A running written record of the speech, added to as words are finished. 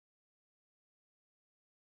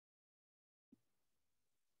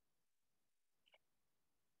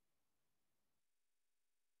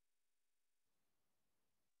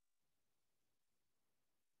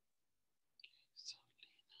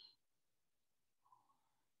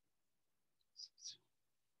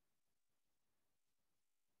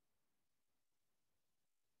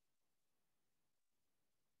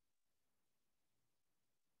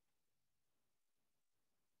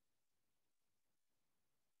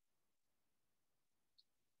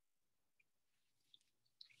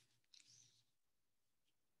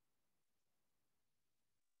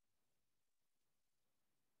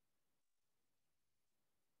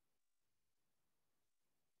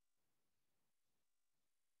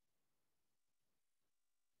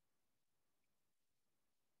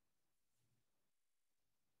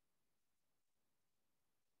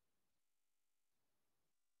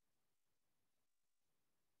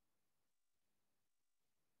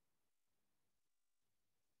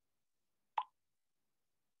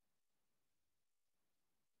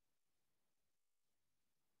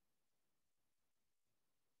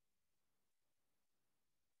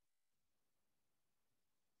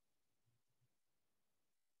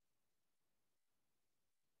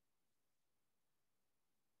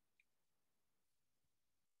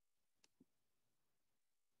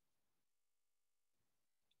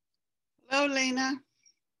Hello, Lena.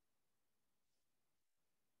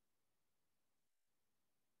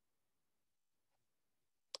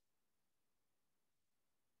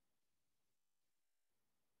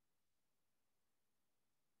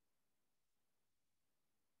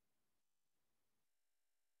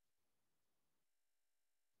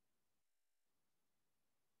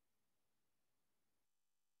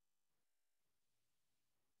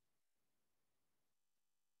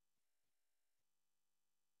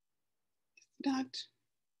 Not.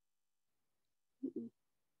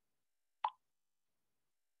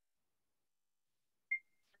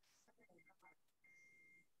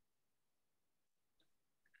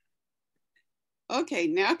 Okay,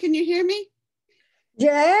 now can you hear me?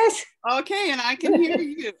 Yes. Okay, and I can hear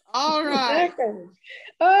you. All right. Okay.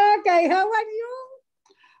 Okay, how are you?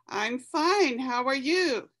 I'm fine. How are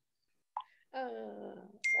you?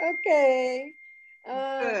 Okay.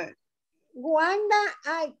 Good. Wanda,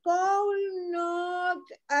 I could not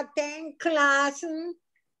attend class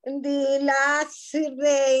the last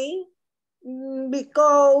day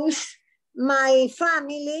because my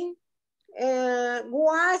family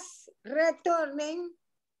was returning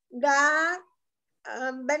the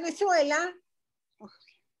Venezuela.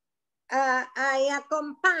 I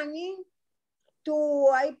accompanied to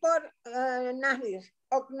airport Nahir.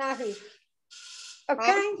 Okay?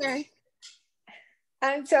 Okay.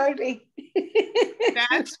 I'm sorry.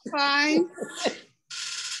 That's fine.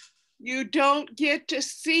 You don't get to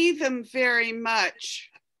see them very much.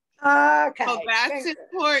 Okay. So that's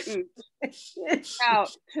important. Now,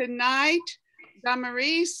 tonight,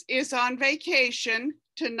 Damaris is on vacation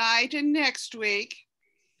tonight and next week.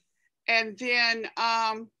 And then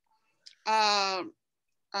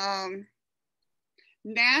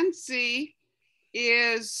Nancy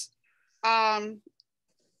is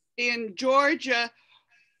in Georgia.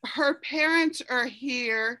 Her parents are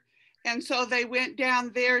here, and so they went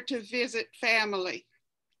down there to visit family.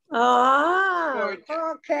 Oh,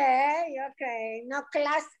 okay. No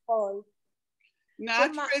class for.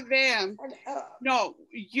 Not for them. No,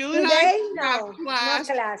 you and Today, I have class.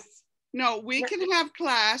 No class. No, we can have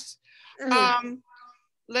class.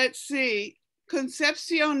 Let's see.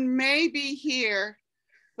 Concepcion may be here,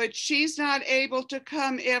 but she's not able to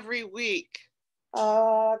come every week.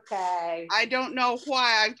 Okay. I don't know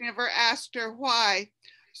why. I've never asked her why.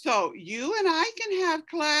 So you and I can have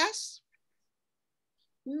class.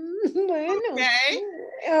 Okay.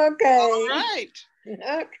 Okay. All right.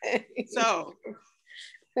 Okay. So.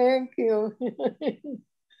 Thank you.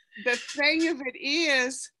 The thing of it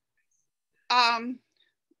is,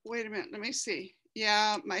 wait a minute, let me see.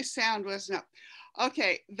 Yeah, my sound wasn't up.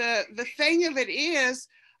 Okay, the thing of it is,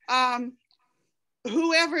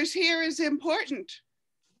 whoever's here is important.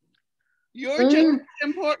 You're just as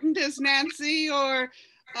important as Nancy or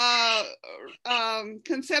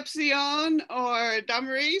Concepcion or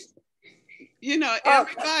Damaris. You know,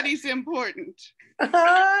 everybody's important.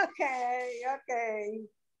 Okay.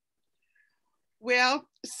 Well,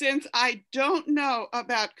 since I don't know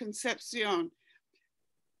about Concepcion,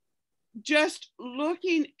 just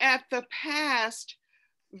looking at the past,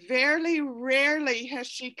 very rarely has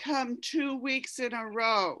she come 2 weeks in a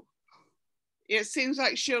row. It seems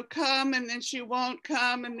like she'll come and then she won't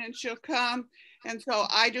come and then she'll come. And so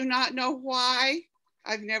I do not know why.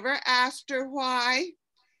 I've never asked her why,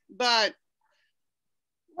 but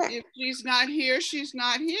if she's not here, she's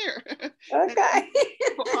not here. Okay.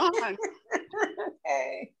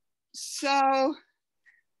 Okay. So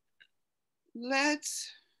let's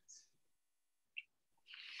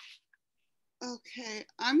Okay,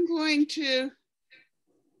 I'm going to,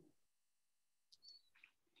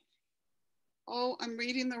 oh, I'm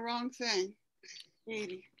reading the wrong thing.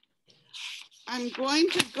 80. I'm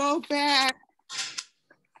going to go back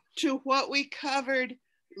to what we covered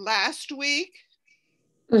last week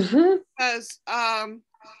because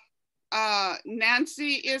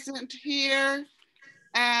Nancy isn't here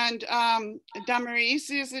and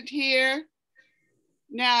Damaris isn't here.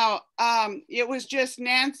 Now, it was just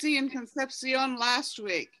Nancy and Concepcion last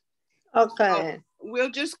week. Okay. So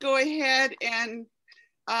we'll just go ahead and,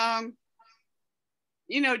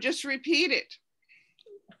 you know, just repeat it.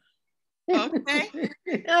 Okay.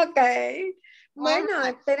 Okay. Bueno,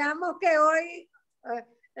 right. esperamos que hoy,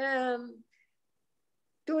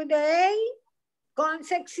 today,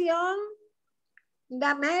 Concepción,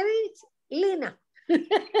 Damaris, Lina. Okay.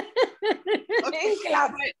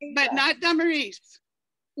 But not Damaris.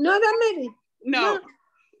 No, Damaris. No.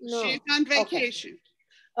 No. She's on vacation.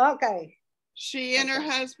 Okay. She and her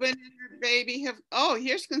husband and her baby have, oh,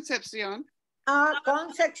 here's Concepcion.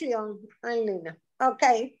 Concepción and Lina.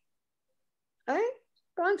 Okay.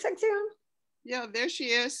 Concepción. Yeah, there she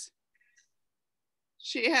is.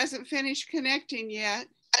 She hasn't finished connecting yet.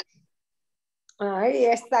 Ahí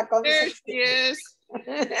está Concepción. There she is.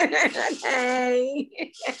 Okay.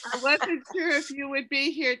 I wasn't sure if you would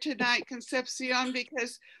be here tonight, Concepcion,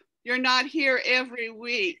 because you're not here every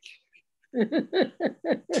week. You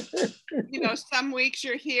know, some weeks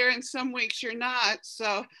you're here and some weeks you're not.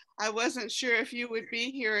 So I wasn't sure if you would be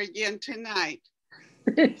here again tonight.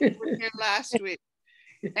 You were here last week.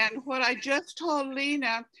 And what I just told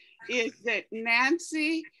Lena is that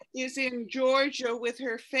Nancy is in Georgia with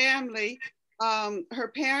her family. Her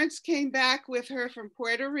parents came back with her from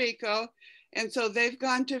Puerto Rico, and so they've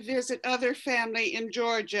gone to visit other family in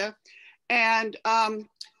Georgia. And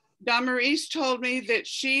Damaris told me that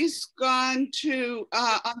she's gone to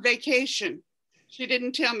on vacation. She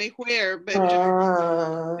didn't tell me where, but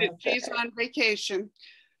that she's on vacation.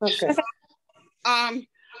 Okay. So,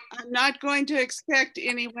 I'm not going to expect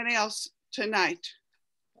anyone else tonight.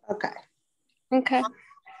 Okay. Okay.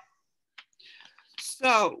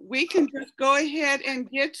 So we can just go ahead and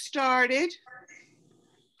get started.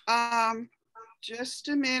 Just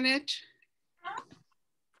a minute.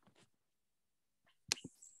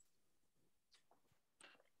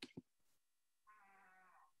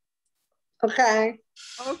 Okay.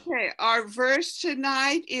 Okay, our verse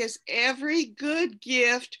tonight is every good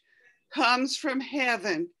gift comes from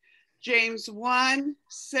heaven. James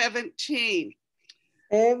 1:17.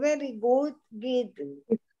 Every good gift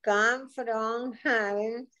comes from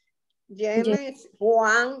heaven. James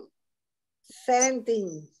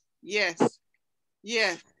 1:17. Yes,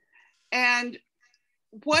 yes. And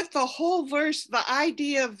what the whole verse, the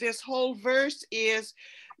idea of this whole verse is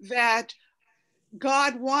that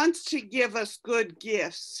God wants to give us good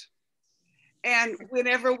gifts. And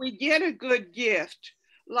whenever we get a good gift,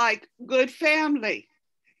 like good family,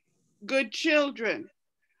 good children,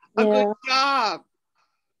 a good job,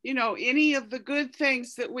 you know, any of the good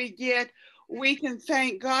things that we get, we can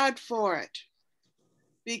thank God for it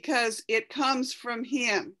because it comes from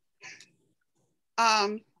Him.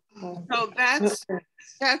 So that's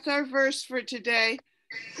our verse for today.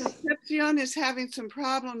 Concepcion is having some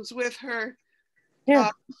problems with her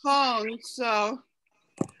phone, so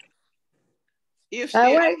if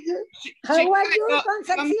How are you,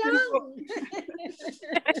 Concepcion?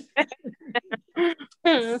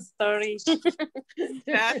 Sorry.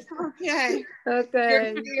 That's okay.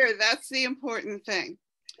 Okay. You're here. That's the important thing.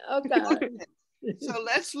 Okay. So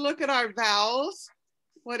let's look at our vowels.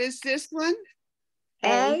 What is this one?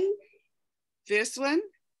 A. This one?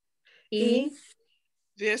 E.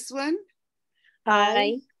 This one?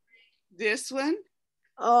 I. This one?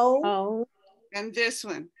 O. And this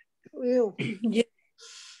one. U.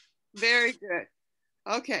 Very good.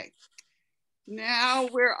 Okay. Now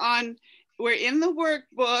we're in the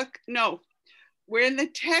workbook. No, we're in the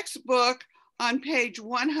textbook on page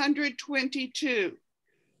 122.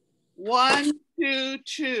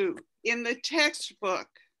 122 in the textbook.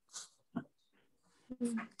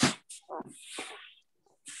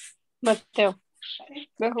 Mateo,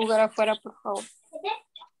 ve a jugar afuera, por favor.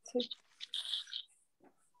 Sí.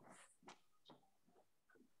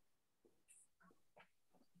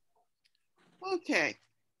 Okay.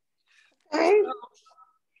 Okay.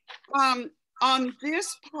 On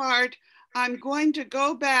this part, I'm going to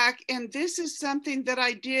go back, and this is something that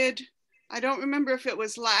I did. I don't remember if it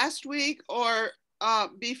was last week or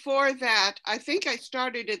before that. I think I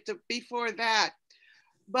started it before that.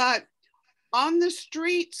 But on the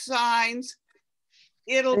street signs,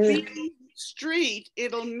 it'll be street,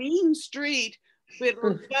 it'll mean street, but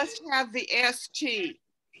it'll just have the ST.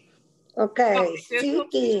 Okay, So this will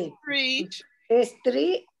be city, street,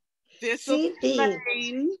 street, this will be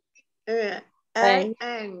city, lane,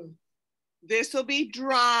 and this will be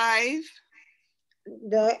drive.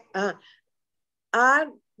 the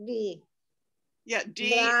RD. Yeah,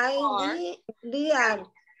 Drive, DR.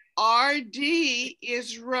 RD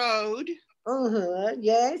is road.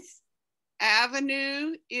 Yes.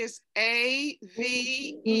 Avenue is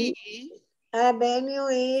AVE. Avenue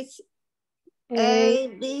is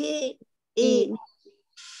ADE.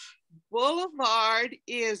 Boulevard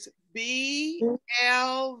is BLVD.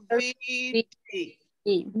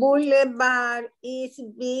 Boulevard is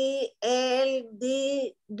BLDD.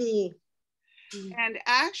 And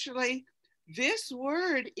actually, this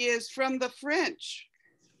word is from the French.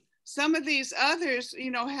 Some of these others,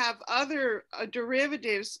 you know, have other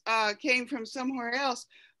derivatives, came from somewhere else,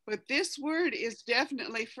 but this word is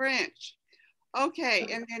definitely French. Okay,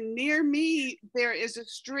 and then near me, there is a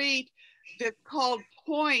street that's called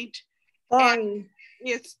Point. And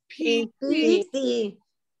it's PT.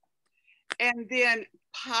 And then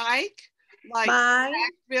Pike, like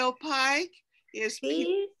Nashville Pike, is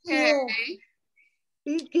PK.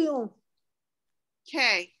 PQ.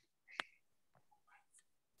 K.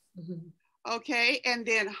 Okay, and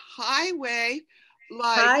then highway,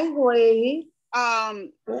 like highway, the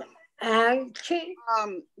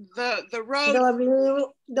road.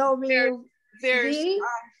 There's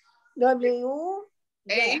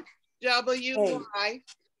HWY.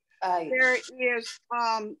 There is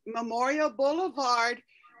Memorial Boulevard,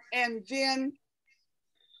 and then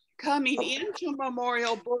coming into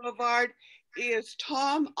Memorial Boulevard is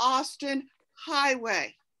Tom Austin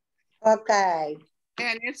Highway. Okay.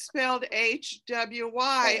 And it's spelled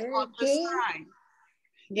HWY on the sign.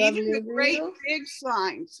 Even the great big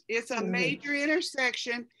signs, it's a major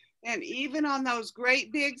intersection, and even on those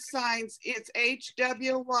great big signs, it's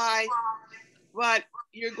HWY, but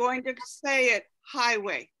you're going to say it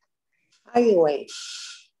highway. Highway.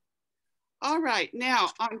 All right, now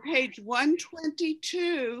on page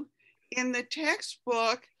 122 in the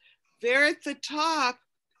textbook, there at the top,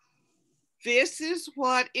 this is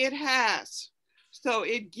what it has. So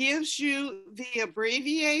it gives you the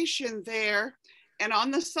abbreviation there, and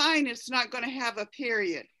on the sign, it's not going to have a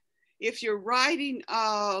period. If you're writing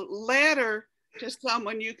a letter to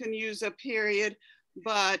someone, you can use a period,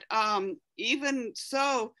 but even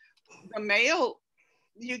so, the mail,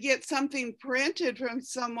 you get something printed from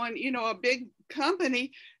someone, you know, a big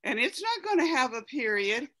company, and it's not going to have a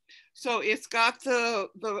period. So it's got the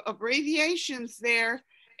abbreviations there,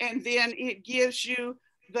 and then it gives you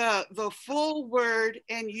the full word,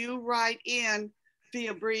 and you write in the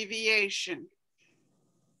abbreviation.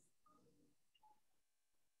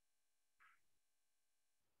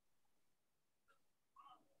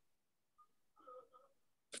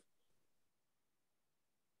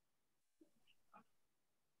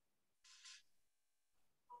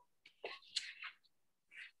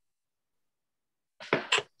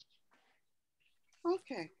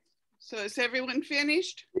 Okay, so is everyone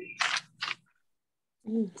finished?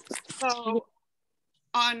 So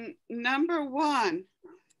on number 1,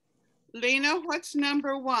 Lena, what's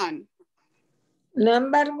number 1?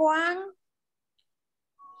 Number 1,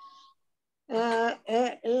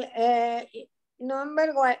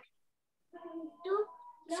 number 1,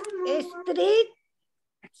 street,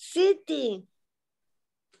 city.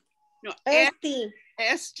 No, ST.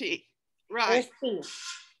 ST, right. ST.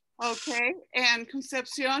 Okay, and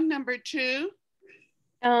Concepcion, number 2?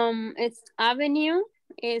 It's avenue,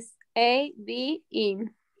 is AVE.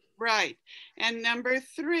 Right, and number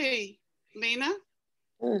 3, Lena?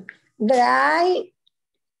 Drive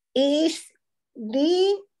is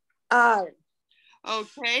DR.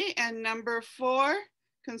 Okay, and number 4,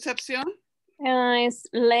 Concepcion? It's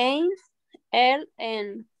lane,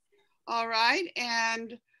 LN. All right,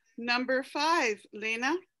 and number 5,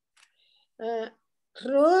 Lena?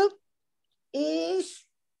 Route is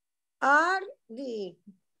RD.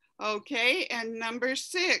 Okay, and number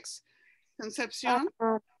 6, Concepcion?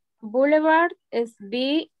 Boulevard is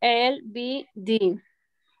BLBD.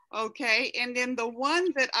 Okay, and then the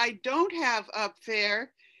one that I don't have up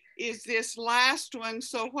there is this last one.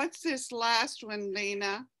 So what's this last one,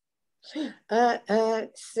 Lena?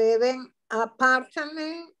 7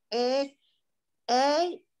 apartment is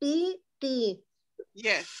APT.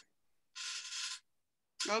 Yes.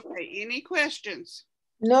 Okay, any questions?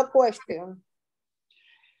 No question.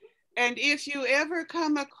 And if you ever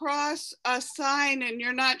come across a sign and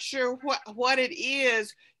you're not sure what it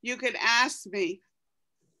is, you can ask me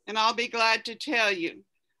and I'll be glad to tell you.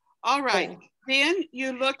 All right. Then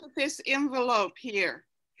you look at this envelope here.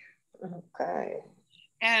 Okay.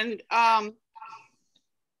 And at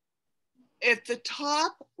the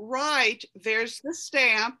top right, there's the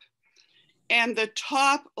stamp. And the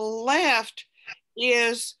top left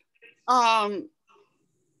is who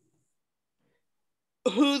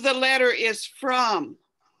the letter is from.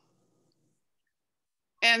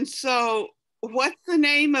 And so what's the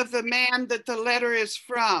name of the man that the letter is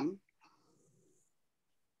from?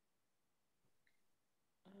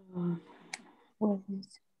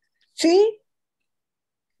 C?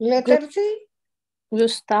 Letter C?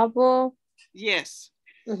 Gustavo. Yes.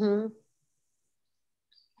 Mm-hmm.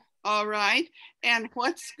 All right. And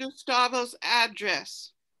what's Gustavo's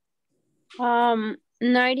address?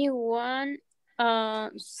 91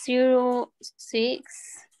 06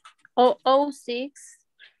 006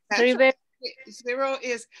 River.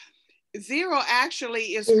 Zero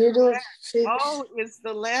actually is 0, correct. 6. O is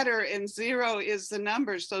the letter and 0 is the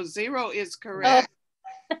number. So 0 is correct.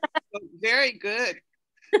 So very good.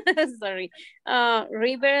 Sorry.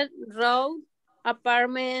 River Road,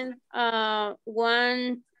 apartment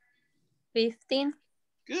 115.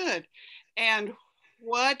 Good. And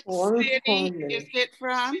what 100. city is it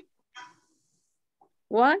from?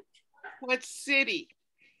 What? What city?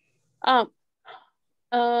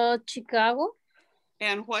 Chicago.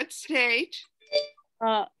 And what state?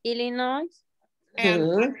 Illinois. And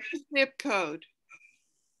what's the zip code?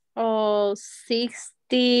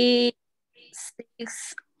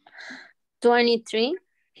 6623.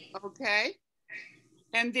 Okay.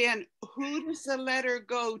 And then who does the letter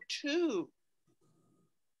go to?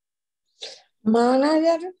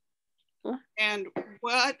 Manager. And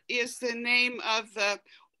what is the name of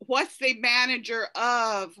what's the manager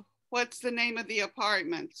of? What's the name of the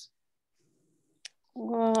apartments?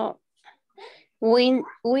 Windy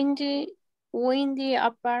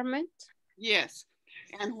apartment. Yes.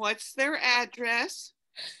 And what's their address?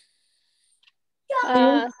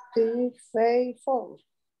 354.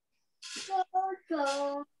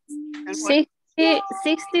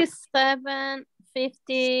 67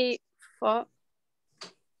 54.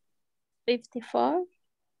 54.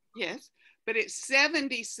 Yes, but it's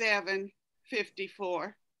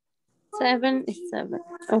 7754. 77.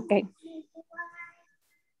 Okay.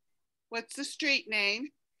 What's the street name?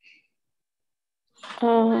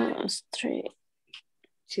 Street.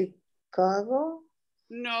 Chicago.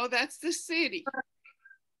 No, that's the city.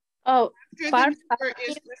 Oh, Park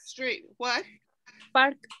is the street. What?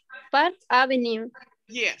 Park Avenue.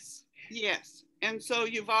 Yes, yes. And so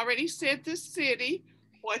you've already said the city.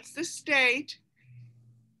 What's the state?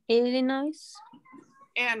 Illinois.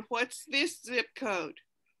 And what's this zip code?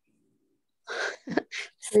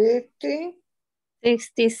 50.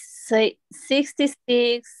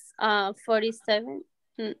 66 47.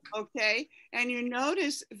 Okay, and you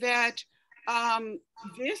notice that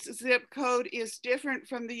this zip code is different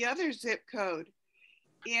from the other zip code.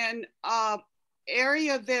 In an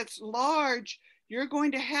area that's large, you're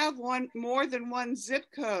going to have more than one zip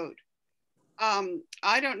code.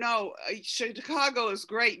 I don't know, Chicago is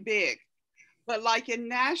great big, but like in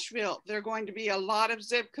Nashville, there are going to be a lot of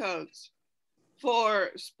zip codes.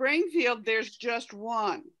 For Springfield, there's just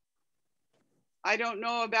one. I don't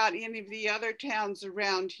know about any of the other towns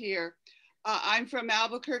around here. I'm from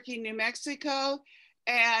Albuquerque, New Mexico,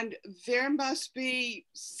 and there must be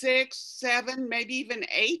 6, 7, maybe even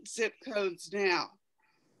 8 zip codes now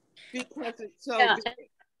because it's so big.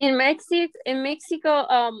 In Mexico,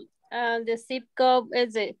 the zip code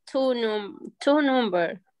is a two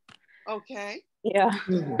number. Okay. Yeah.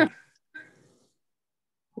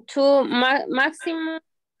 Maximum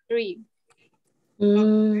 3.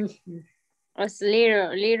 Es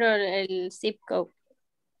little el zip code.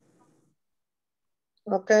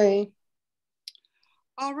 Okay.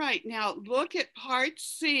 All right, now look at part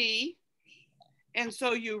C. And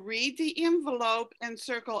so you read the envelope and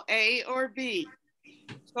circle A or B.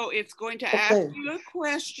 So it's going to ask you a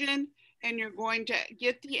question and you're going to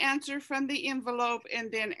get the answer from the envelope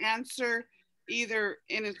and then answer either,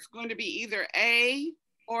 and it's going to be either A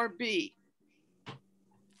or B.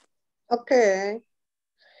 Okay.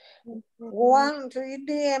 One, read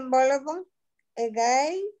the envelope.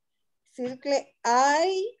 Again, circle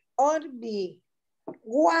I or B.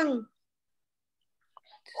 1.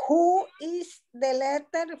 Who is the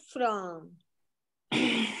letter from?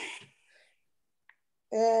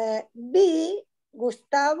 B.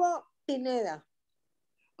 Gustavo Pineda.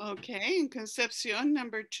 Okay, and Concepcion,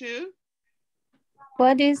 number 2.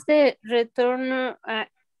 What is the return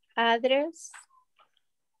address?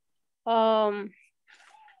 7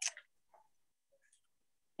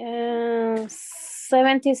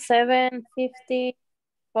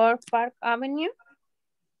 7754 Park Avenue.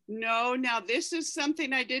 No, now this is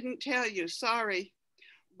something I didn't tell you, sorry.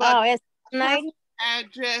 But it's her 90.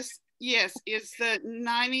 address, yes, is the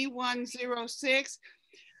 9106.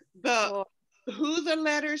 Who the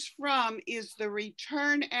letter's from is the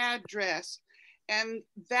return address. And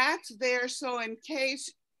that's there so in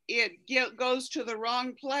case it goes to the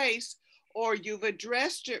wrong place or you've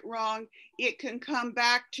addressed it wrong, it can come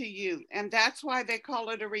back to you. And that's why they call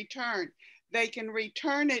it a return. They can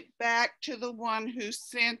return it back to the one who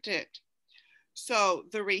sent it. So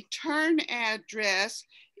the return address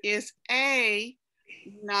is A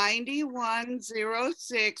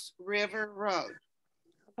 9106 River Road.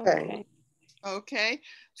 Okay. Okay,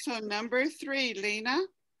 so number 3, Lena.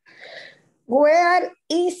 Where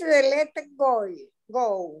is the letter going?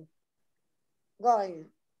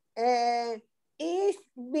 Is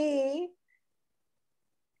B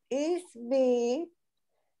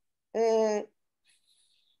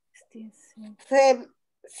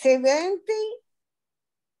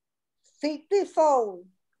 7054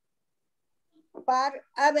 Park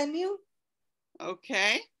Avenue.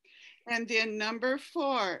 Okay, and then number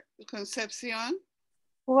 4, Concepcion.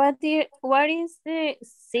 What is the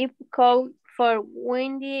zip code for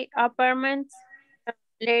Windy Apartments?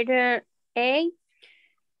 Letter A,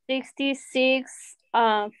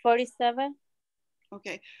 6647.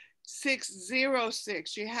 Okay,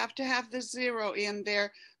 606. You have to have the 0 in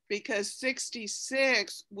there because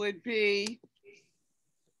 66 would be,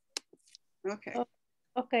 okay.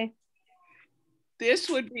 Okay. This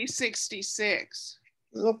would be 66.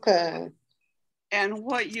 Okay. And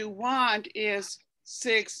what you want is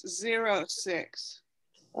 606.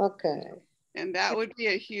 Okay. And that would be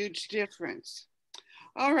a huge difference.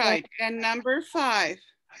 All right, and number 5,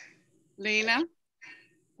 Lena.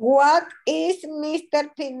 What is Mr.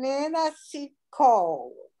 Pineda's zip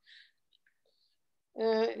code?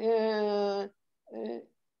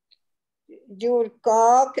 Your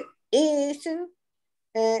code is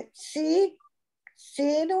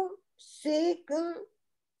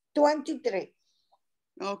 60623.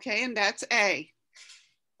 Okay, and that's A.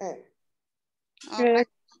 Uh, All right.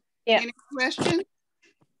 Yeah. Any questions?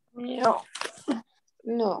 No.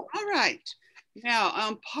 No. All right. Now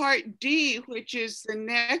on part D, which is the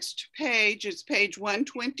next page, it's page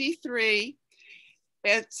 123.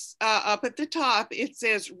 It's up at the top. It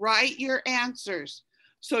says, write your answers.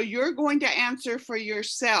 So you're going to answer for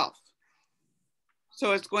yourself.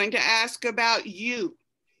 So it's going to ask about you.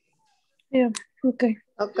 Yeah, okay.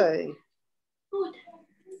 Okay.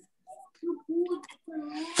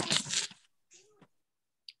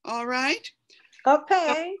 All right.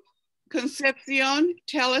 Okay. Concepcion,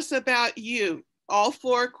 tell us about you. All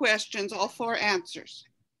 4 questions, all 4 answers.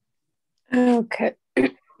 Okay.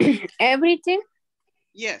 Everything?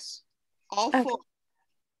 Yes, all Okay. 4.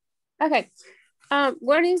 Okay.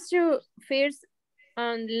 What is your first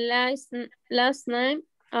and last name?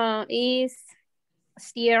 Is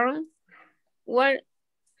Sierra. What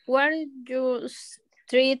is your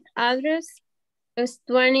street address? Is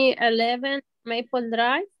 2011 Maple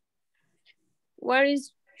Drive. What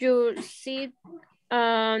is your seat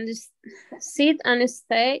and state and a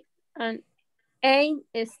state?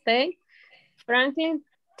 Franklin,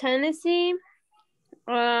 Tennessee.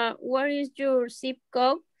 What is your zip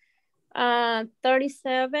code?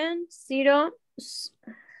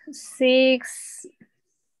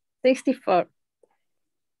 37064.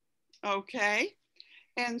 Okay.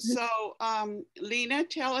 And so, Lena,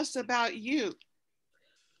 tell us about you.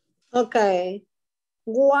 Okay.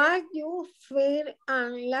 What your first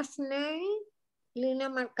and last name? Lina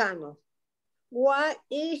Marcano. What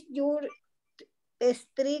is your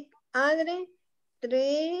street address?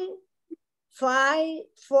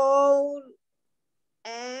 354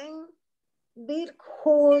 and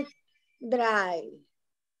Birkhood Drive,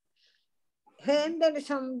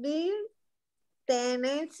 Hendersonville,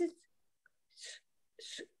 Tennessee.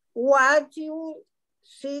 What you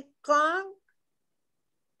zip code?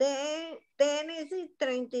 Tennessee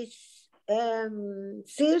 30,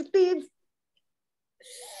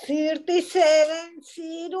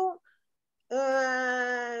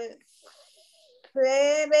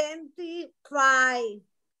 75.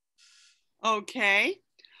 Okay.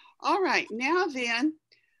 All right. Now then,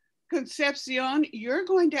 Concepcion, you're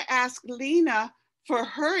going to ask Lena for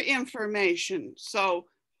her information. So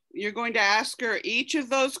you're going to ask her each of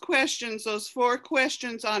those questions, those 4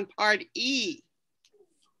 questions on part E.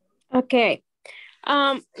 Okay.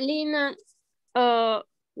 Lina,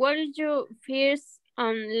 what is your first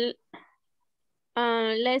and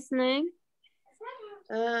last name?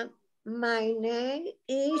 My name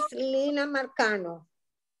is Lina Marcano.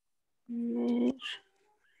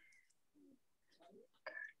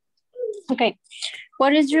 Okay.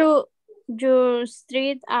 What is your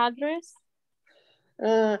street address?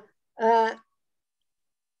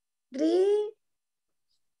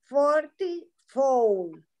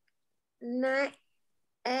 344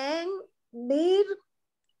 and Virtue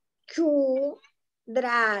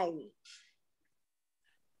Drive.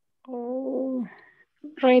 Oh,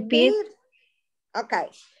 repeat. Okay.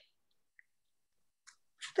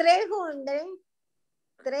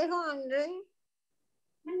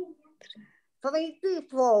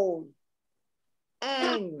 354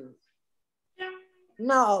 and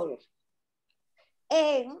North.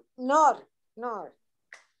 En North.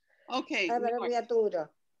 Okay. Abreviatura.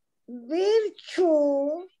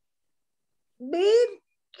 Virtue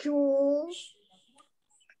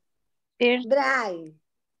Drive.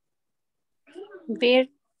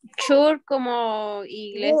 Virtue como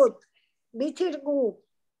iglesia. Good. Virtue good.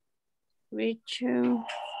 Virtue.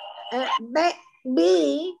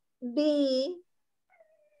 B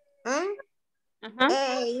Ajá.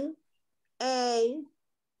 A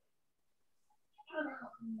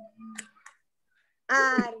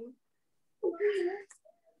R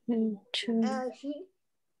Virtue.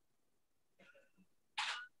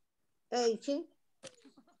 H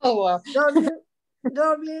Oh, wow.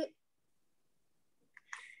 W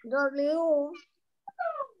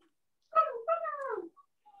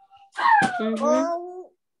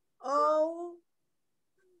O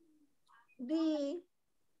D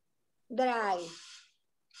Drive.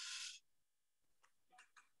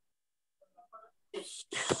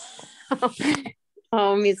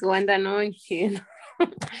 Oh, Miss Wanda, no entiendo.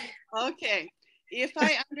 Okay. If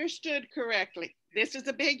I understood correctly, this is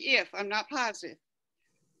a big if, I'm not positive.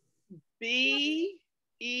 B-E-A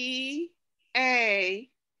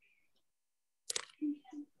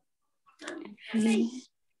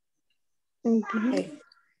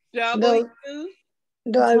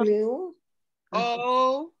W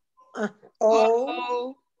O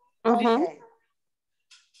O Okay.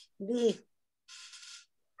 B.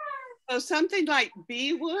 So something like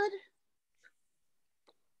B would?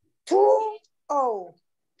 2 O.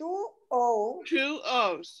 Two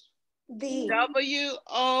O's. D.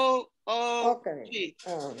 W-O-O-G.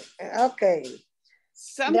 Okay.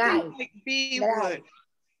 Something Drive. like B would.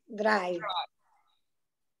 Drive.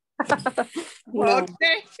 No.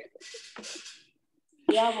 Okay.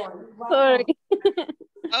 Sorry.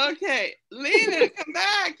 Okay. Lena, come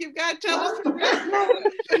back. You've got to tell us the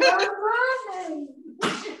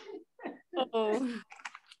Oh.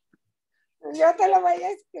 Yo te lo voy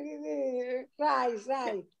a escribir.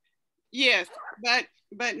 Right. Yes,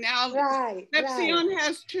 but now Right. Concepcion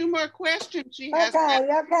has two more questions. She has.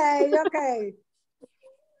 Okay.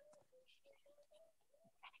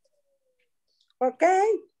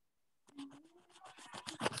 Okay.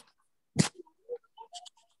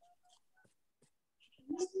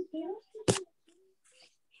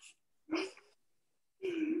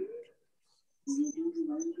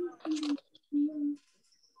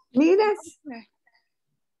 Mira.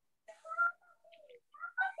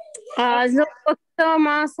 Hazlo un poquito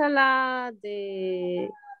más a la de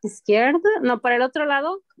izquierda, no, para el otro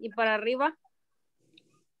lado y para arriba,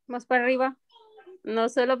 más para arriba. No,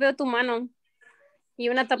 solo veo tu mano y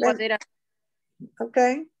una tapadera. Ok.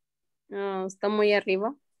 No, está muy arriba.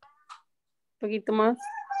 Un poquito más.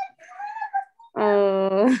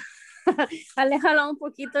 Oh. Aléjala un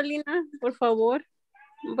poquito, Lina, por favor.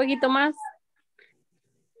 Un poquito más.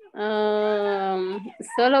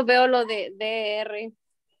 Solo veo lo de DR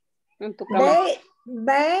en tu cámara.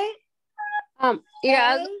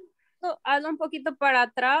 Mira, hazlo un poquito para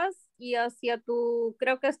atrás y hacia tu,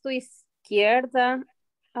 creo que es tu izquierda.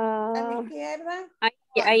 ¿A la izquierda?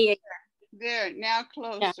 Ahí. There, now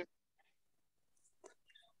closer.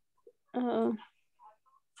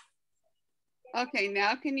 Okay,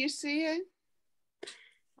 now can you see it?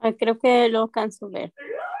 Creo que lo alcanzo a ver.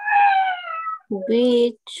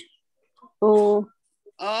 Beach. Oh,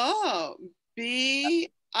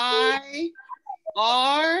 B-I-R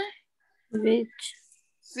beach.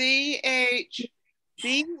 C-H.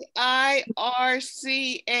 B-I-R-C-H.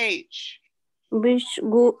 Beach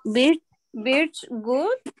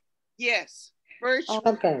good? Yes. Birch.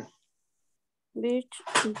 Okay. Beach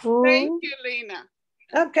good. Thank you, Lena.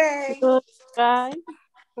 Okay. Good try.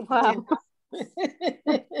 Wow.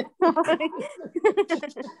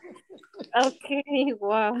 Okay,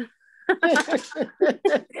 wow.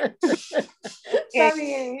 Está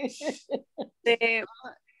bien.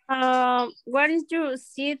 What is your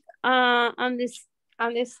seat on the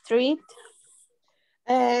street?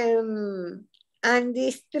 And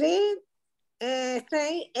the street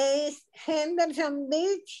say is Henderson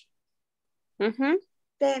Beach,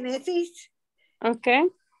 Tennessee. Okay.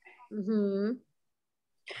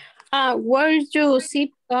 Where's your zip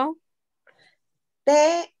code?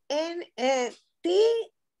 TN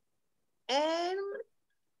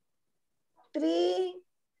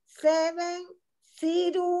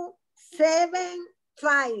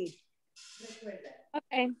 37075.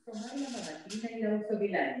 Okay.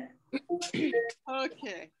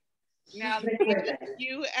 Okay. Now, Lena,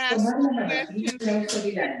 you ask questions of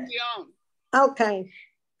Concepcion. Okay.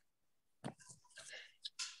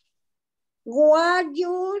 What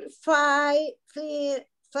your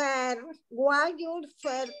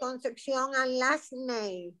Concepcion and last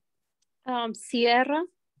name? Sierra.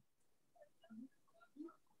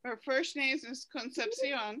 Her first name is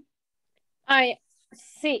Concepcion.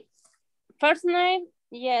 Sí. First name,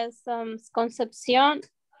 yes, Concepcion.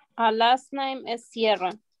 Last name is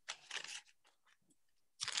Sierra.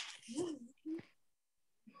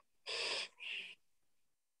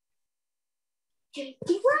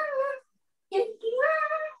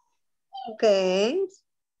 Okay.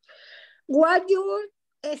 What your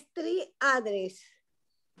street address?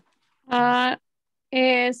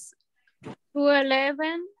 Is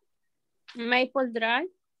 211 Maple Drive.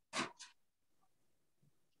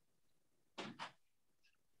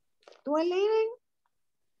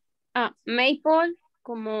 211? Maple,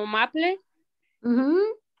 como Maple.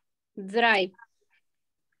 Drive.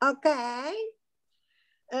 Okay.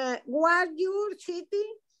 What your city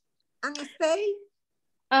and state?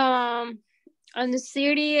 And the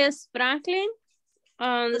city is Franklin.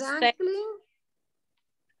 Franklin.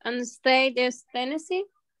 And the state is Tennessee.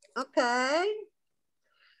 Okay.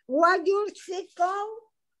 What your zip code?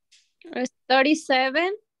 It's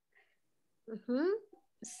 37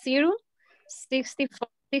 064.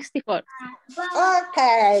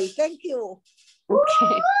 Okay, thank you.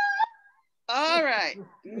 Okay. All right.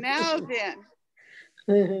 Now then,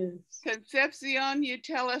 Concepcion, you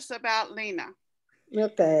tell us about Lena.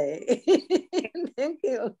 Okay. Thank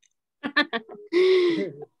you.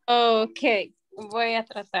 Okay, voy a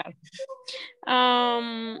tratar.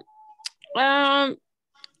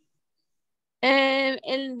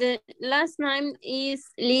 And the last name is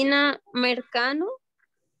Lina Mercano.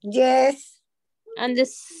 Yes. And the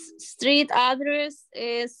street address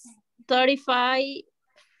is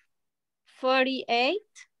 3548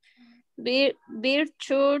 Beer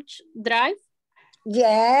Church Drive.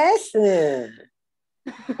 Yes.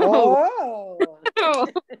 Oh.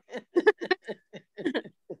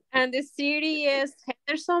 And the city is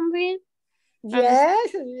Hendersonville.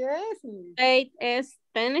 Yes, yes. State is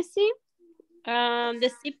Tennessee.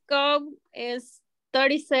 The zip code is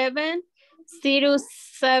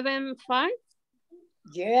 37075.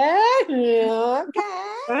 Yes,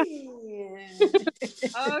 okay.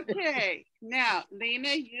 Okay. Now,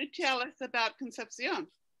 Lena, you tell us about Concepcion.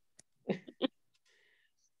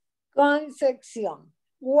 Concepcion.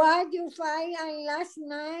 What you find on last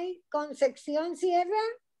night, Concepcion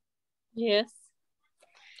Sierra? Yes.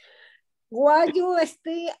 What you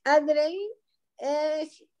street address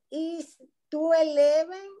is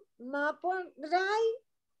 211 Maple Drive?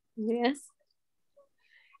 Yes.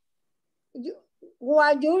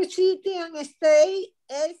 What your city and state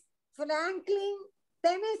is Franklin,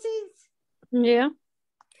 Tennessee? Yeah.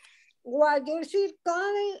 What your zip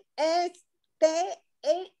code is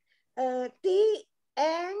TN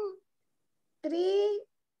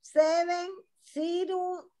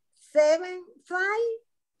 37075?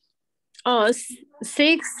 Oh,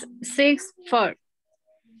 664.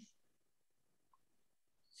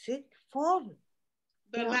 64.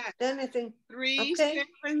 The last Tennessee.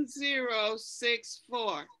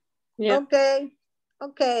 37064. Yeah. Okay.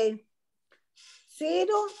 Okay.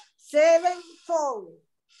 074.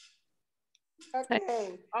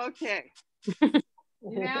 Okay. Okay.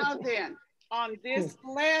 Now then, on this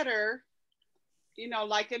letter, you know,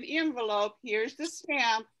 like an envelope, here's the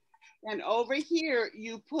stamp. And over here,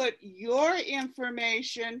 you put your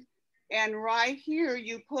information. And right here,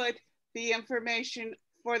 you put the information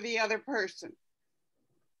for the other person.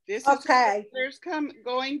 This is Okay. who the letters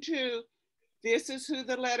going to. This is who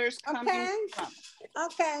the letters coming from.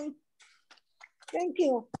 Okay. Thank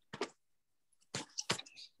you.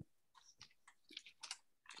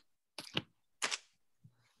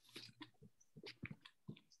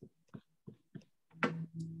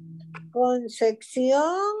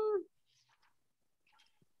 Concepción.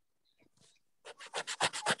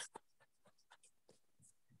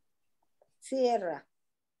 Sierra.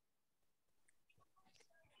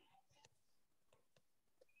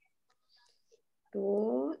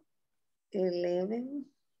 2, 11.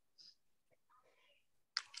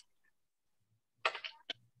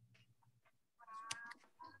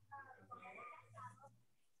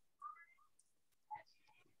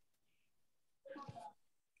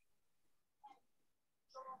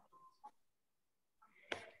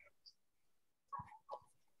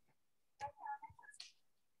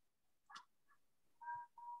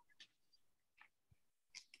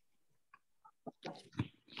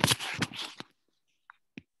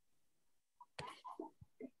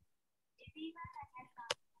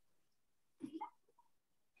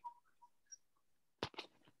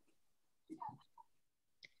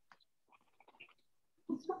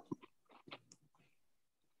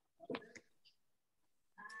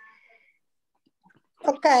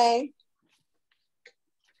 Okay.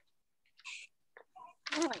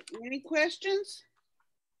 All right, any questions?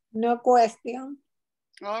 No question.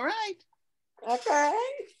 All right. Okay.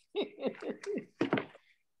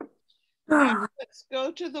 Now let's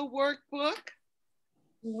go to the workbook.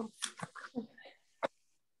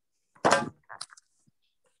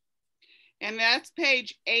 And that's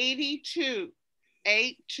page 82.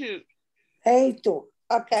 82. 82.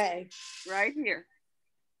 Okay. Right here.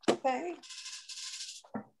 Okay.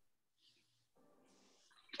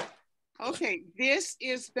 Okay, this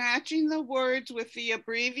is matching the words with the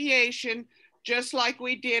abbreviation, just like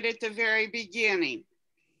we did at the very beginning.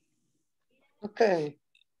 Okay.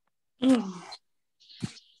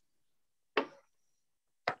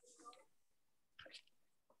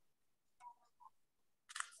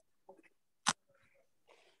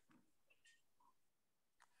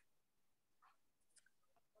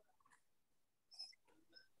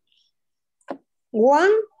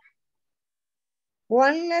 One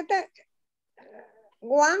letter,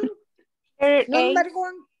 one, number 8.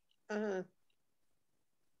 1. Uh-huh.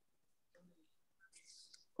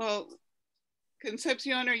 Well,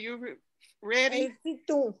 Concepcion, are you ready?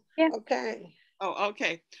 82. Yeah. Okay. Oh,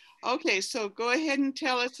 okay. Okay, so go ahead and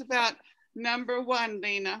tell us about number 1,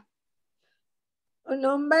 Lena.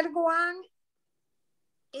 Number 1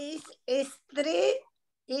 is 3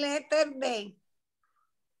 letter D.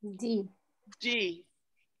 D. D.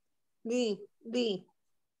 D.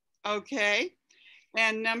 Okay.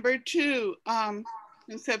 And number 2,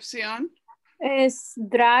 Concepcion. Es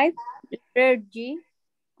drive, letter G.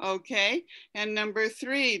 Okay. And number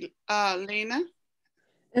 3, Lena.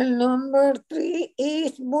 And number 3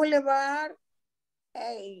 is boulevard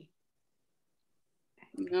A.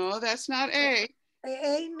 No, that's not A.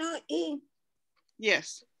 A, no, E.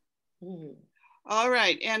 Yes. Mm. All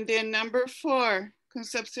right. And then number 4,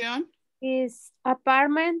 Concepcion. Is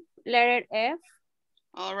apartment, letter F.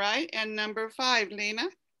 All right. And number 5, Lena.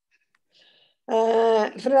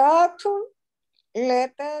 Fraction,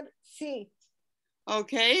 letter C.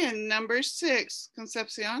 Okay. And number 6,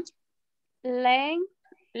 Concepcion. Lane,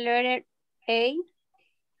 letter A.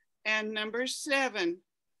 And number 7,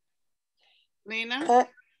 Lena.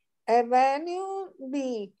 Avenue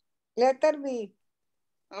B, letter B.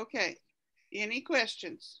 Okay. Any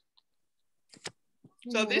questions?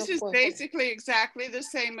 So No this is question. basically exactly the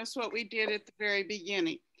same as what we did at the very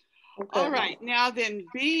beginning. Okay. All right, now then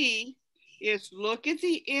B is look at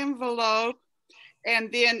the envelope,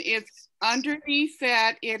 and then it's underneath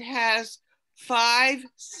that, it has 5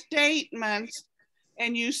 statements,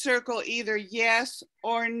 and you circle either yes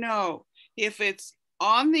or no. If it's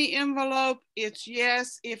on the envelope, it's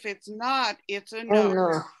yes. If it's not, it's a no. Oh,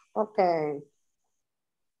 no. Okay.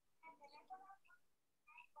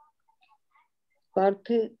 Part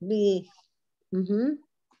B.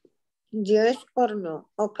 Yes or no.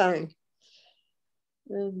 Okay.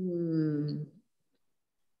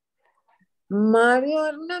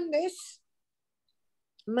 Mario Hernandez.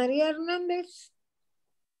 Maria Hernandez.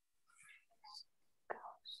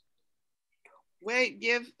 Wait,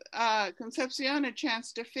 give Concepcion a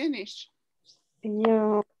chance to finish.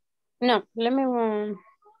 No, let me one.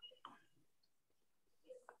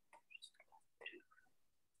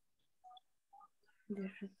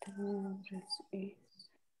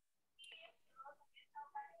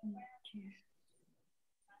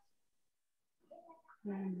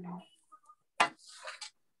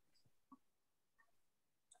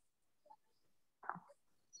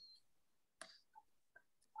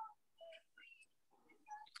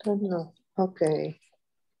 No. Okay.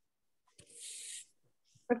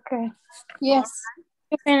 Okay. Yes.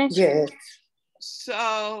 You finished. Yes.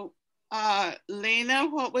 So, Lena,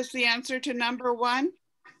 what was the answer to number 1?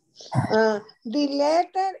 The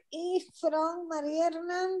letter is from Maria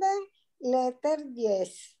Hernandez. Letter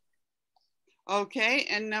yes. Okay,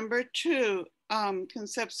 and number 2,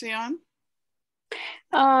 Concepcion.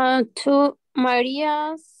 To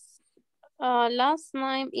Maria's last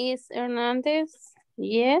name is Hernandez.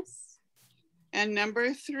 Yes. And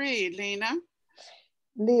number 3, Lena.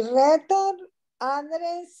 The return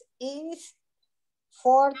address is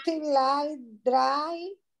 40 Light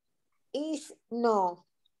Drive. Is no.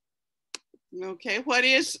 Okay, what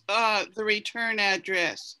is the return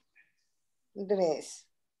address? Dress.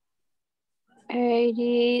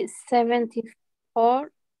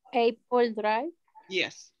 8074 Apple Drive.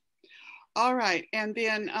 Yes. All right, and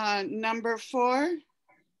then number 4,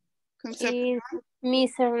 Is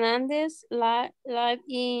Miss Hernandez live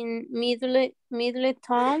in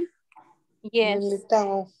Middletown? Yes.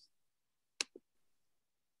 Middletown.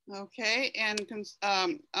 Okay, and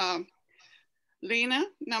Lena,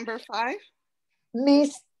 number 5.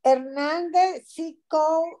 Miss Hernandez zip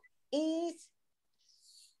code is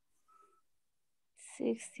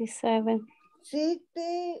 67.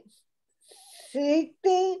 60,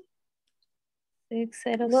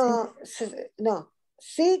 606. no,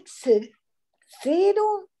 60 6.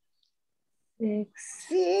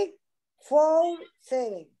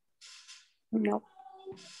 647. No.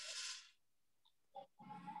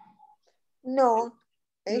 No,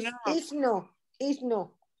 No. it's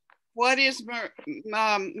no. What is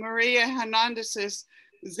Maria Hernandez's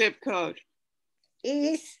zip code?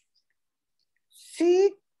 Is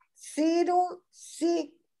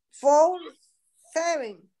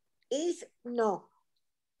 60647. Is no.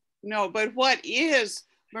 No, but what is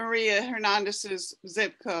Maria Hernandez's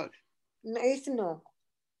zip code? No, it's no.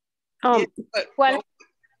 Yes, but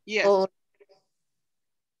yes. Oh.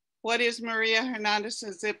 What is Maria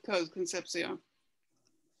Hernandez's zip code, Concepcion?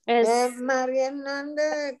 María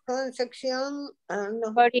Hernández, Concepción.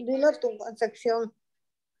 No, dilo tú, Concepción.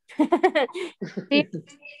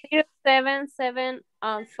 077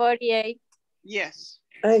 Yes.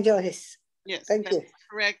 Yes. Yes. Thank That's you. the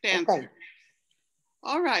correct answer. Okay.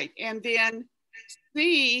 All right. And then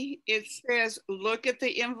C, it says, look at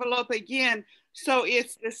the envelope again. So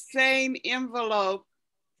it's the same envelope.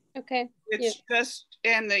 Okay. It's just,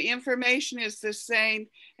 and the information is the same.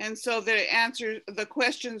 And so the answer, the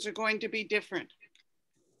questions are going to be different.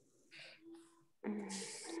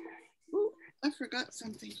 Ooh, I forgot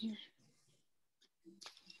something here.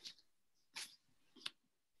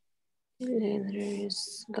 Letter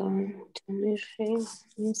is going to be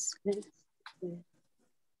mislead.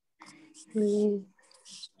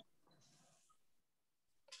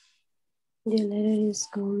 The letter is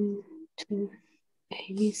going to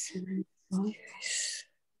 87.5.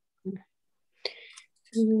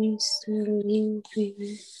 Mr. Lee,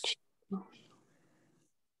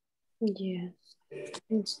 yes.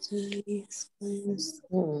 Mr. Lee is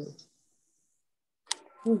going.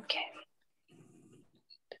 Okay.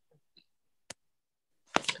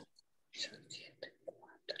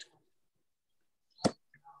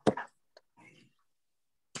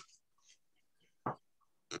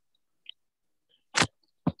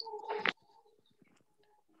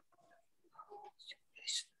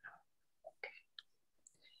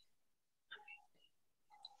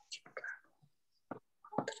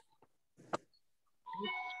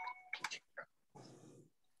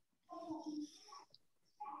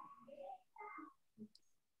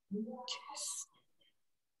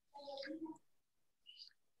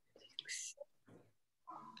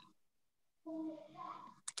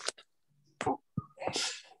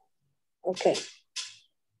 Okay.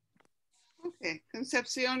 Okay,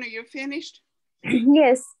 Concepcion, are you finished?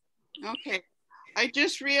 Yes. Okay, I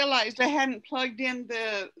just realized I hadn't plugged in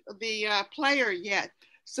the player yet.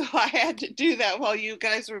 So I had to do that while you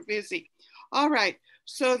guys were busy. All right,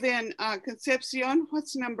 so then Concepcion,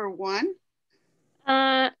 what's number 1?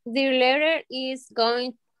 The letter is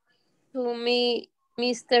going to me,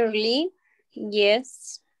 Mr. Lee.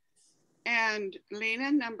 Yes. And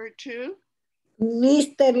Lena, number 2?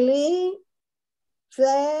 Mr. Lee,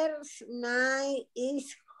 first night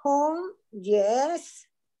is home. Yes.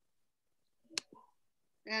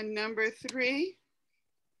 And number 3?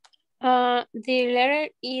 The letter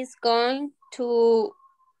is going to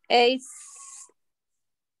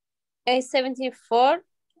A74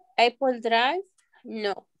 Apple Drive.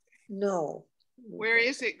 No. No. Where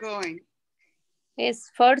is it going? It's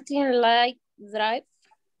 14 Light Drive.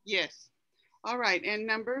 Yes. All right, and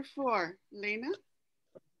number 4, Lena?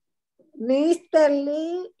 Mr.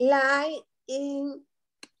 Lee live in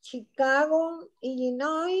Chicago,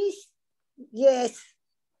 Illinois. Yes.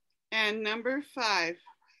 And number 5,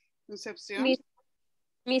 Concepcion?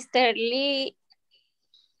 Mr. Lee,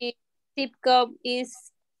 zip code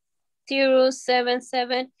is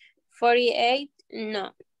 07748.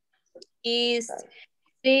 No. Is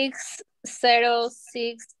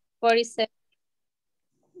 0647.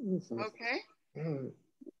 Okay.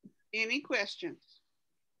 Any questions?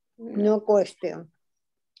 No question.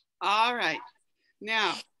 All right.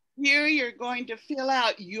 Now, here you're going to fill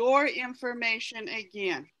out your information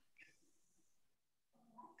again.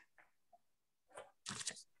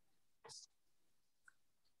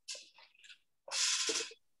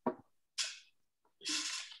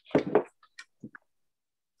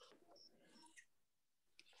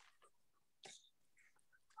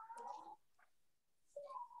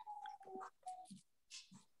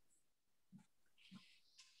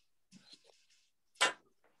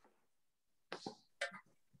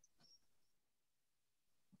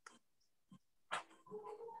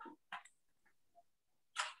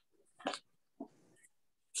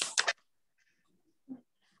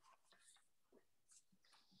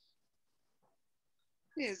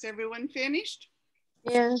 Is everyone finished?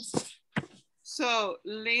 Yes. So,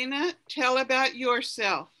 Lena, tell about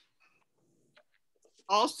yourself.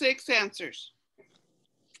 All 6 answers.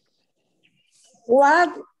 What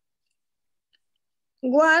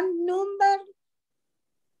number?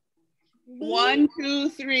 B? 1, 2,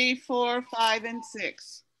 3, 4, 5, and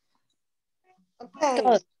 6. Okay.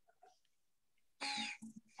 Todo.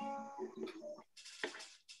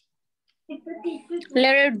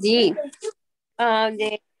 Letter D.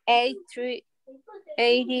 The 83.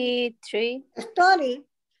 Story.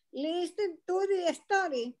 Listen to the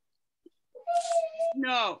story.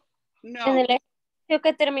 No, En no. el ejercicio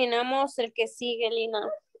que terminamos, el que sigue, Lina.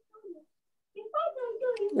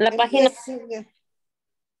 La El página. que sigue.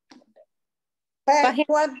 Página.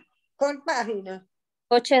 ¿Cuál página?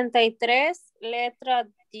 83, letra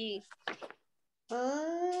D.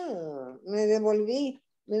 Ah, me devolví.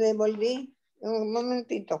 Un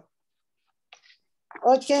momentito.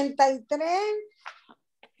 83,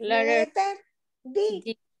 letter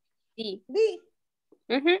D. D. D.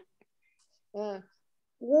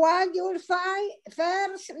 What your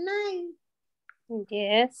first name?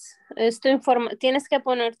 Yes. Tienes que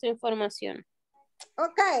poner tu información.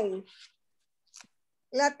 Ok.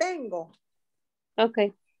 La tengo.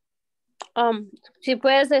 Ok. Si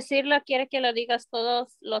puedes decirla, quiere que lo digas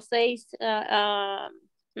todos los 6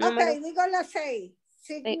 números. Ok, digo las 6.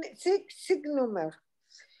 Six number.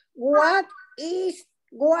 What is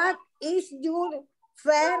your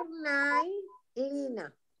first name,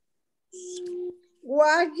 Lina?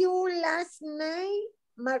 What your last name,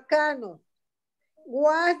 Marcano?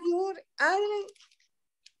 What your address?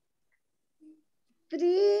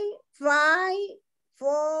 3, 5,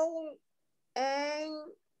 4,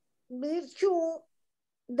 and Virtue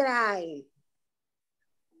Drive.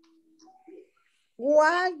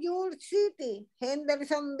 What your city?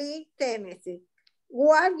 Hendersonville, Tennessee.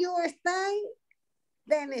 What your state?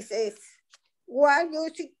 Tennessee. What your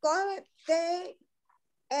zip code?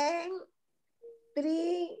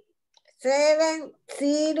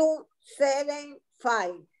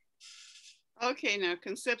 N37075. Okay, now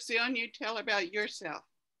Concepcion, you tell about yourself.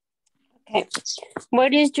 Okay.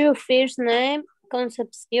 What is your first name?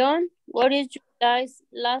 Concepcion. What is your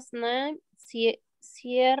last name?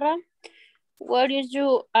 Sierra. What is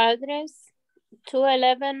your address?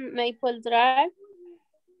 211 Maple Drive.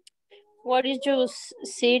 What is your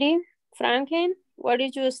city? Franklin. What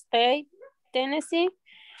is your state? Tennessee.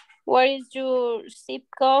 What is your zip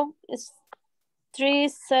code? It's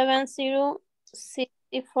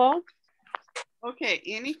 37064. Okay,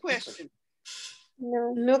 any questions?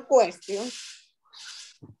 No question.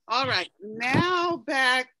 All right, now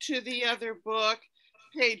back to the other book,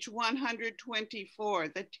 page 124,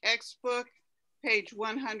 the textbook, page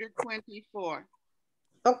 124.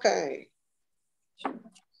 Okay.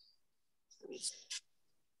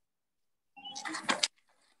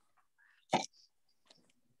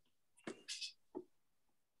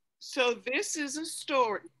 So this is a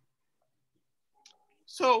story.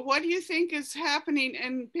 So what do you think is happening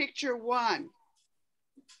in picture 1?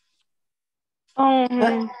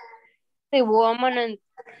 The woman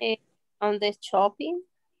on the shopping.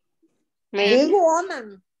 Big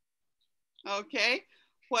woman. Okay,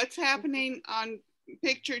 what's happening on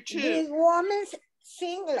picture 2? Big woman's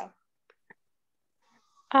single.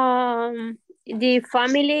 The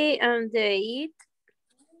family and the eat.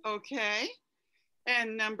 Okay,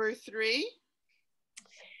 and number 3?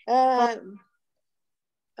 ¿Para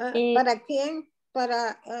quién?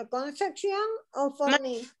 ¿Para Concepción o for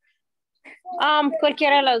me?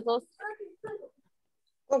 Cualquiera de las dos.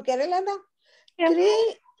 Cualquiera de las dos. Yeah.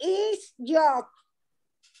 3 is job.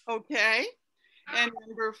 Okay, and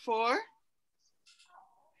number 4?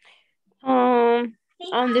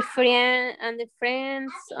 And the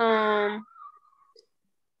friends,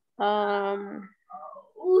 I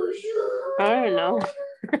don't know.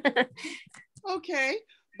 Okay,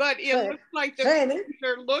 but it Ready. looks like the Ready. parents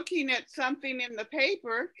are looking at something in the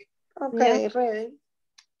paper. Okay, ready.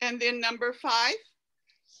 And then number 5.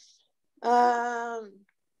 The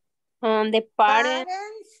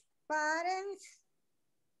parents, Parents,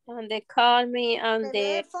 and they call me on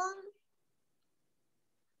telephone,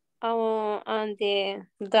 the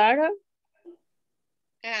daughter.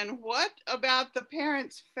 And what about the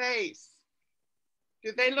parents' face?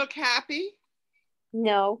 Do they look happy?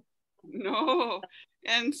 No. No.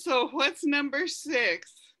 And so what's number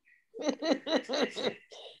 6?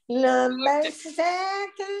 number 6.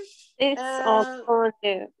 It's on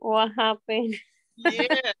the what happened.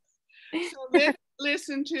 Yes. So let's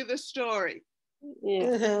listen to the story.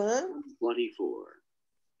 Yeah. 24.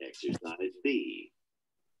 Exercise B.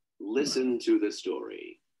 Listen to the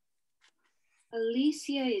story.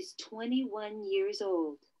 Alicia is 21 years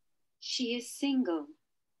old. She is single.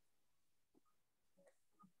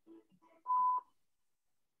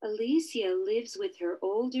 Alicia lives with her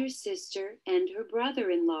older sister and her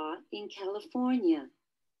brother-in-law in California.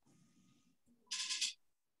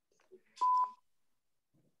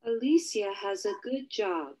 Alicia has a good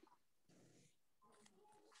job.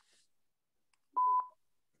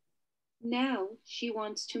 Now she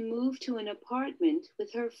wants to move to an apartment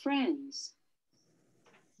with her friends.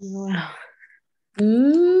 Wow.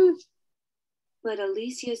 But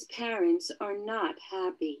Alicia's parents are not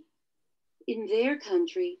happy. In their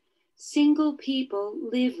country, single people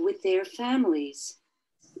live with their families.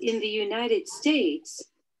 In the United States,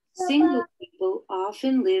 single people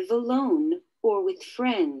often live alone or with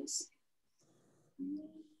friends.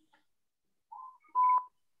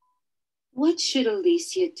 What should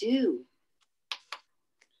Alicia do?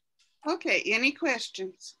 Okay, any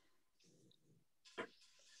questions?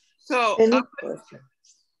 So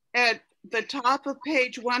at the top of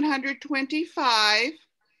page 125,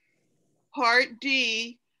 part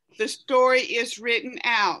D, the story is written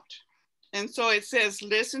out. And so it says,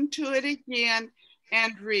 listen to it again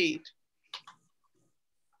and read.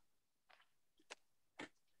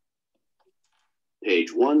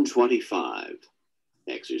 Page 125.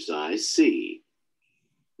 Exercise C.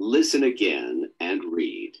 Listen again and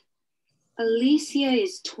read. Alicia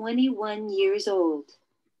is 21 years old.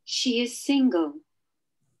 She is single.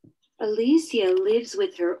 Alicia lives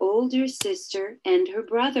with her older sister and her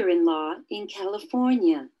brother-in-law in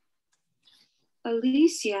California.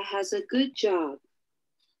 Alicia has a good job.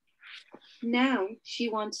 Now she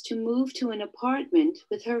wants to move to an apartment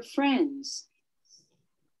with her friends.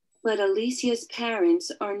 But Alicia's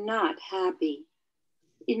parents are not happy.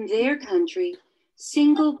 In their country,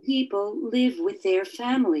 single people live with their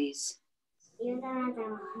families. In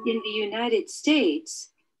the United States,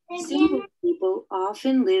 single people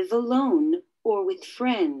often live alone or with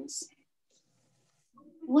friends.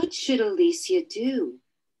 What should Alicia do?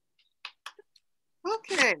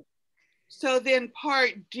 Okay, so then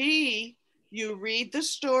part D, you read the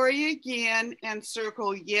story again and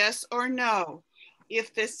circle yes or no.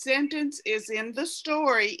 If the sentence is in the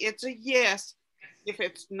story, it's a yes. If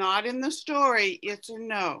it's not in the story, it's a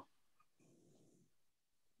no.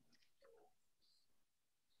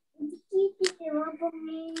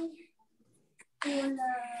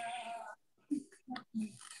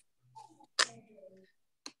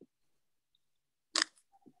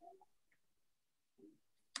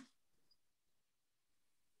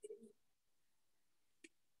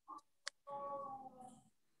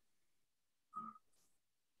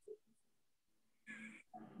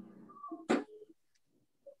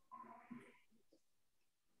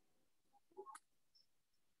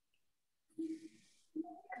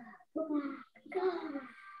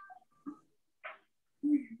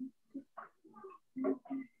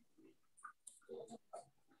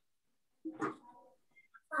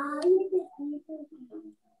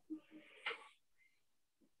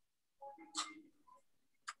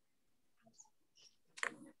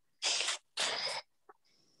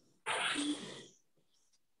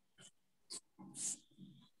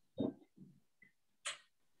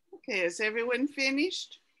 Okay, is everyone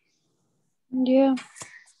finished? Yeah.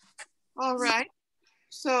 All right.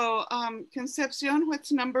 So Concepcion,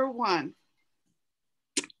 what's number 1?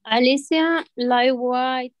 Alicia live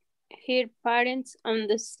with her parents and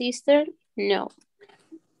the sister? No.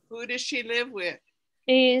 Who does she live with?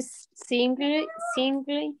 Is single.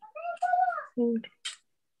 Who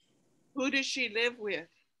does she live with?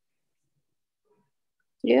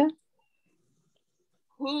 Yeah.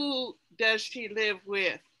 Who does she live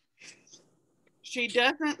with? She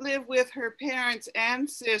doesn't live with her parents and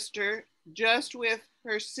sister, just with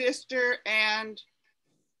her sister and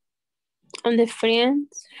And the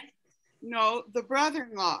friends. No, the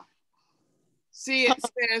brother-in-law. See, it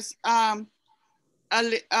says,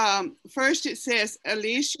 first it says,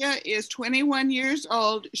 Alicia is 21 years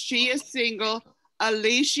old. She is single.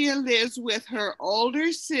 Alicia lives with her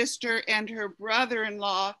older sister and her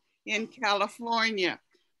brother-in-law in California.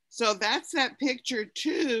 So that's that picture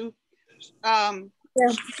too.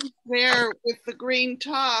 Yeah. There with the green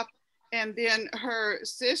top, and then her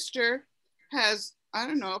sister has, I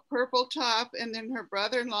don't know, a purple top, and then her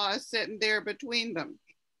brother-in-law is sitting there between them.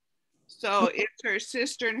 So it's her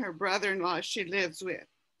sister and her brother-in-law she lives with.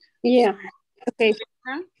 Yeah. Okay.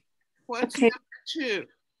 What's Okay. number 2?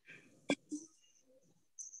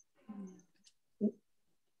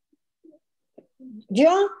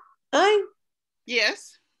 Yo,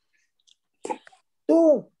 Yes.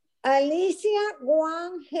 tú. Alicia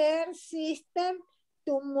want her sister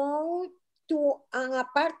to move to an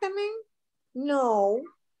apartment? No.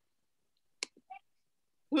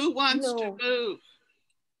 Who wants No. to move?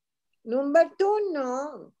 Number 2,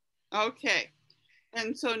 no. Okay.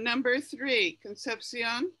 And so number 3,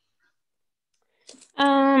 Concepcion.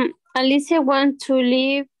 Alicia wants to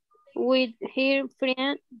live with her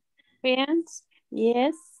friends.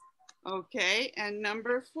 Yes. Okay. And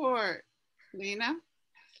number 4, Lena.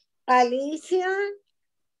 Alicia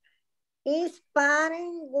is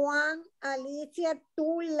parent want Alicia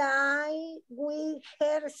to lie with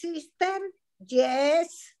her sister?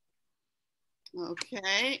 Yes.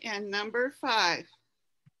 Okay. And number 5,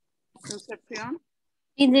 Concepcion.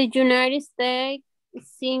 In the United States,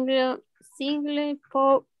 single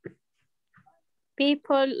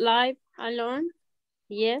people live alone.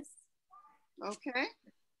 Yes. Okay.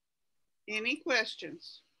 Any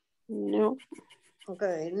questions? No.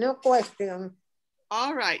 Okay, no question.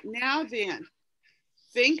 All right. Now then,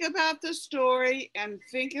 think about the story and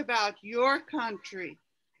think about your country,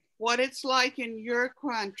 what it's like in your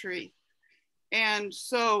country. And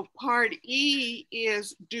so part E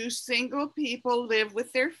is, do single people live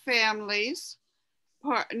with their families?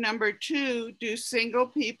 Part number 2, do single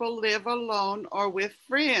people live alone or with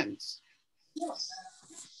friends?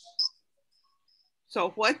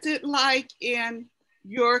 So what's it like in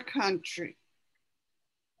your country?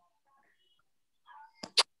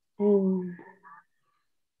 Mm.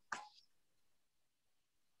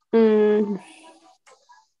 Mm.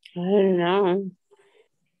 I don't know.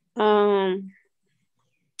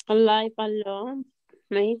 Alive alone,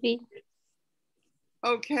 maybe.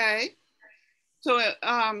 Okay. So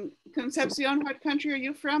Concepcion, what country are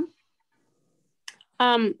you from?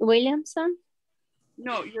 Williamson.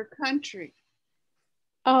 No, your country.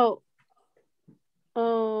 Oh.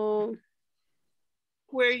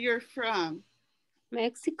 Where you're from.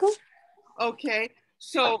 Mexico. Okay.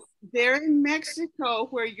 So there in Mexico,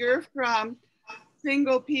 where you're from,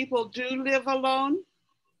 single people do live alone?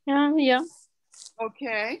 Yeah.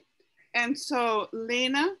 Okay. And so,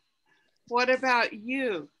 Lena, what about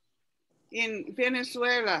you? In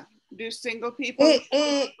Venezuela, do single people?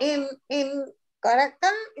 In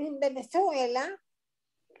Caracas, in Venezuela,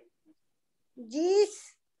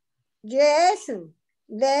 yes,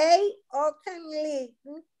 they often live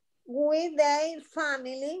with their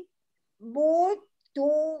family, but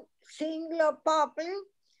two single people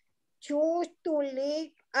choose to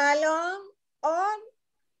live alone or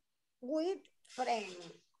with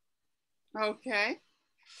friends. Okay.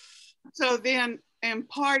 So then in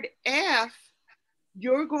part F,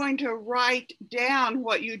 you're going to write down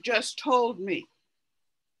what you just told me.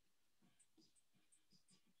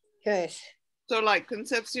 Yes. So like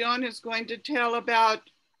Concepcion is going to tell about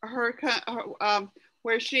her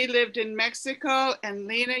where she lived in Mexico, and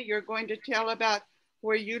Lena, you're going to tell about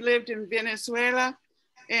where you lived in Venezuela,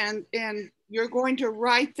 and you're going to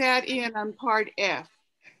write that in on part F.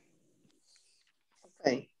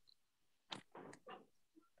 Okay.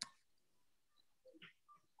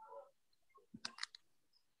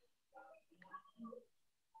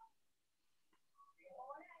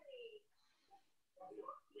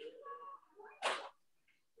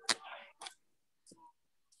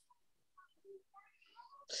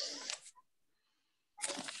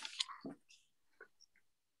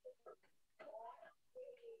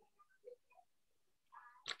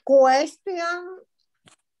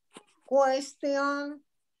 Question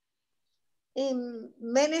in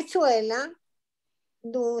Venezuela,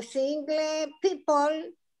 do single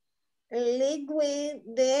people live with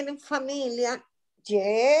their family?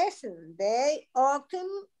 Yes, they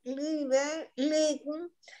often live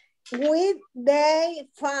with their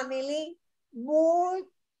family, but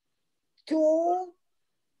two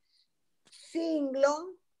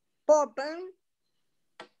single people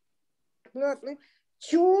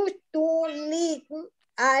choose to live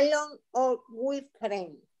alone or with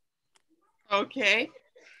friends. Okay.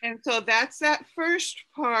 And so that's that first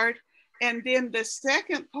part. And then the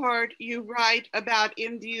second part you write about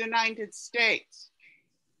in the United States.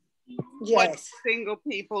 What Yes. single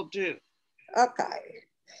people do. Okay.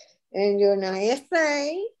 In the United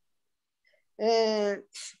States,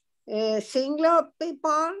 single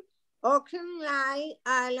people often lie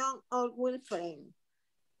alone or with friends.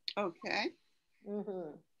 Okay.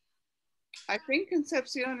 Mhm. I think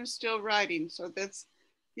Concepcion is still writing, so let's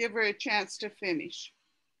give her a chance to finish.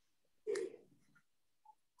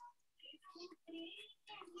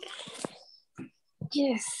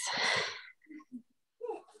 Yes.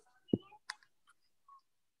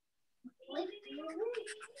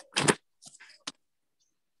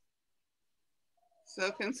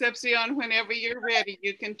 So Concepcion, whenever you're ready,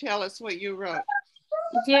 you can tell us what you wrote.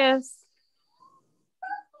 Yes.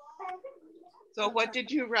 So what did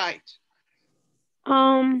you write?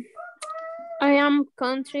 I am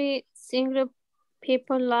country single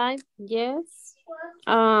people life. Yes.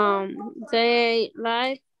 They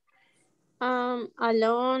live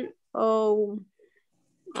alone or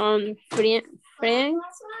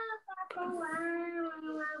friends.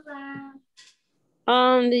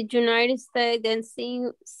 The United States and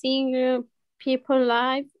single people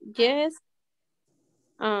life. Yes.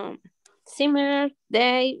 Similar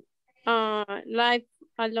they live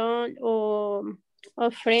alone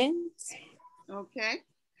or friends. Okay.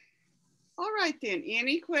 All right then,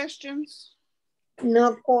 any questions?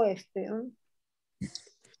 No question.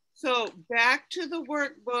 So back to the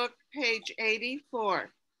workbook, page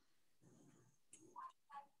 84.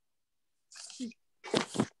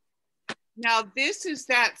 Now this is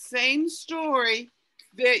that same story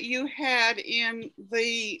that you had in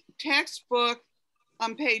the textbook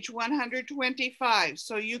on page 125.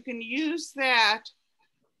 So you can use that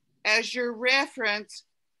as your reference,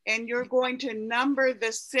 and you're going to number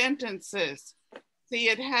the sentences. See,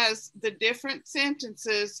 it has the different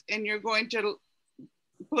sentences, and you're going to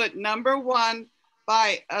put number 1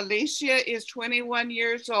 by Alicia is 21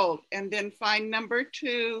 years old, and then find number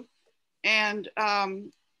 2 and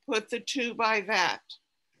put the 2 by that.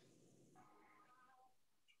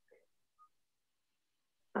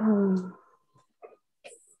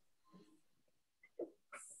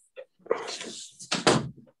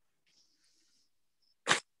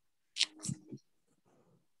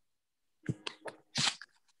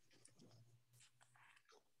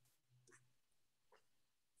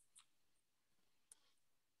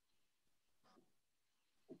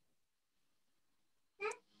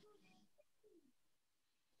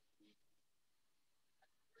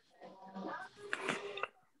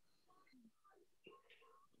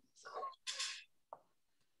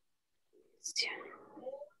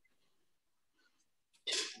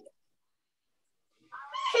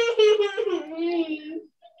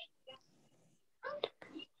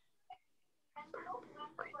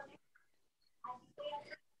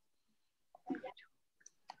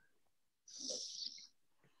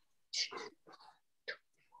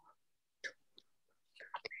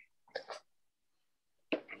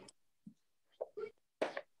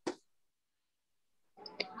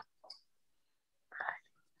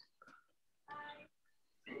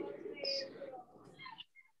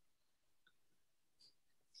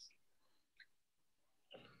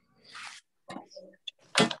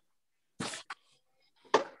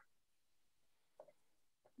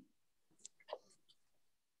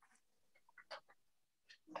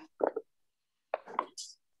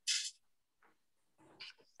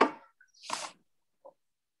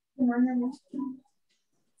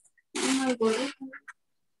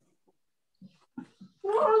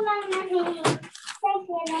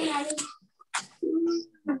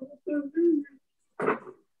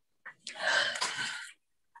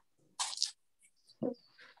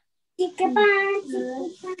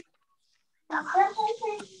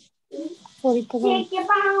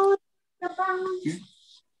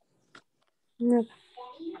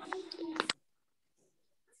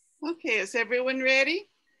 Okay, is everyone ready?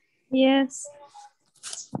 Yes.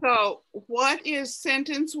 So what is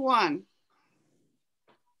sentence 1?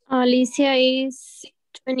 Alicia is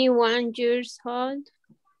 21 years old.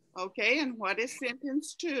 Okay, and what is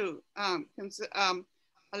sentence 2?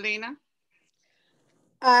 Alina?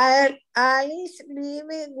 Alice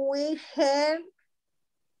living with her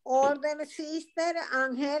older sister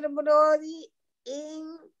and her brother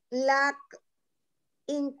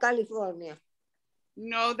in California.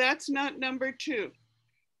 No, that's not number 2.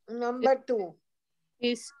 Number 2.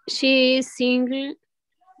 She is single.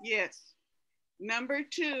 Yes. Number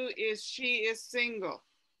 2 is she is single.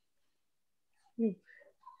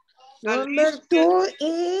 Number 2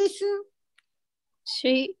 is...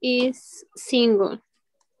 She is single.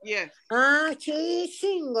 Yes. She is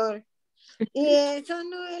single. Y eso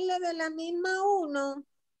no es lo de la misma uno.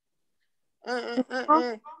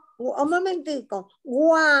 Un momentico.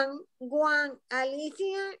 Juan,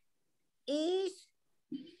 Alicia is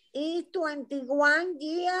 21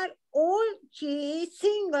 years old. She is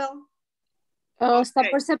single. Oh, está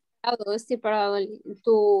por separado, es separado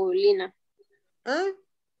tu Lina.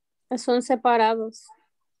 Son separados.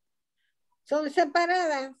 Son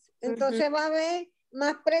separadas. Entonces va a haber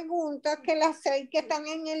más preguntas que las 6 que están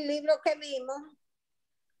en el libro que vimos.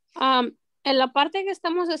 En la parte que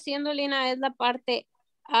estamos haciendo, Lina, es la parte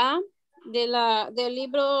A del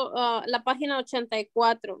libro, la página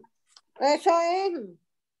 84. Eso es.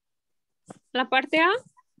 La parte A,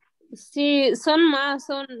 sí, son más,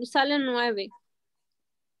 salen 9.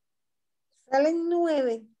 Salen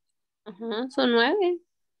 9. Ajá, son 9.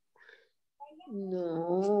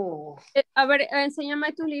 No. A ver,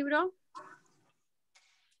 enséñame tu libro.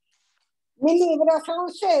 Mi libro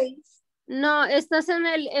son 6. No, estás en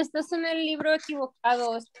el libro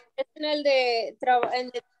equivocado. Es en el de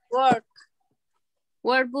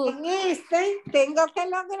workbook. En este tengo que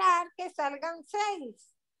lograr que salgan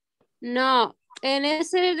 6. No, en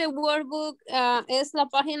ese de workbook es la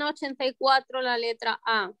página 84, la letra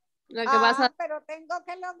A. La que vas a... Pero tengo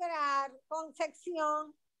que lograr con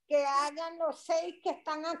sección que hagan los 6 que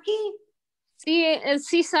están aquí. Sí,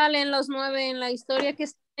 sí salen los 9 en la historia que...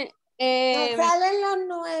 No salen los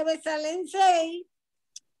 9, salen 6.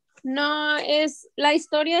 No, la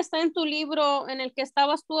historia está en tu libro, en el que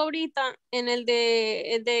estabas tú ahorita, en el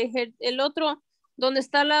el otro, donde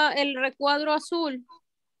está el recuadro azul.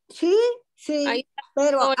 Sí, sí, Ahí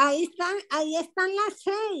pero ahí están las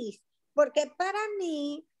 6, porque para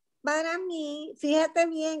mí, fíjate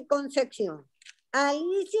bien, Concepción,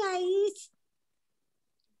 Alicia is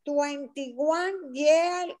 21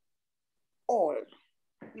 years old.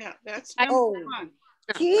 Yeah, that's number 1.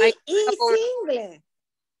 She is single.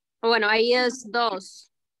 Bueno, ahí es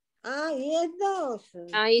 2. Ahí es 2.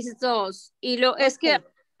 Ahí es 2. Y es que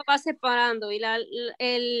va separando. Y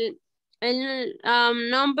el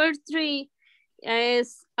number 3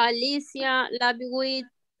 es Alicia live with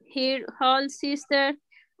her whole sister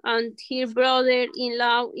and her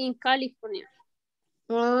brother-in-law in California.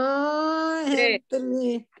 Es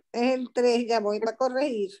el 3, ya voy para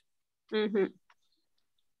corregir.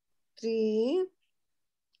 Sí,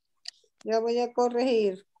 ya voy a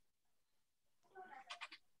corregir.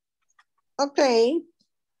 Ok.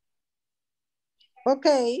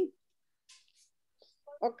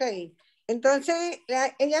 Entonces,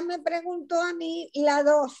 ella me preguntó a mí la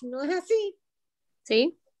 2, ¿no es así?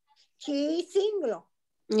 Sí. She is single.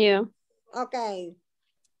 Yeah. Ok.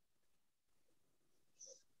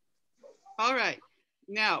 All right.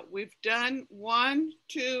 Now, we've done 1,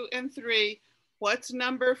 2, and 3. What's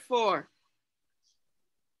number 4?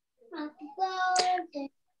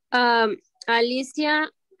 Alicia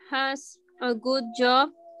has a good job.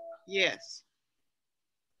 Yes.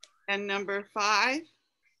 And number 5?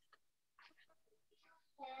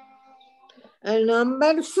 And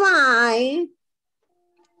number 5.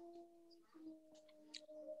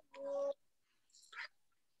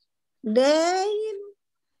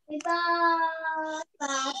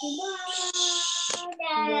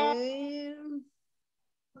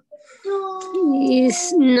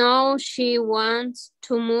 Now she wants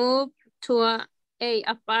to move to a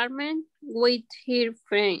apartment with her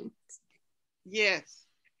friends. Yes.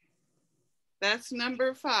 That's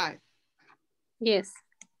number 5. Yes.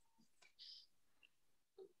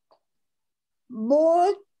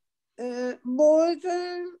 But el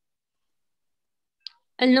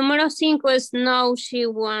número 5 es now she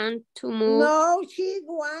wants to move. No, she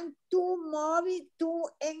wants to move to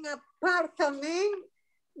an apartment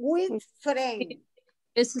with friends.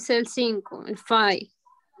 Ese es el 5, el 5.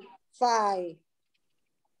 5.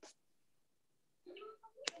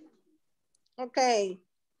 Okay.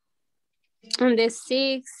 And the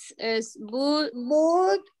 6 is but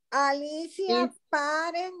Alicia's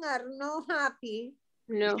parents are not happy.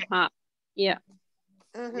 No happy. Yeah.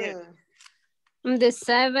 Yeah. The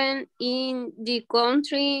 7 in the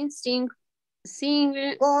country single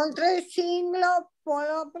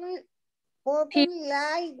open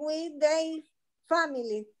life with their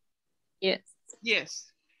family. Yes.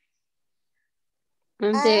 Yes.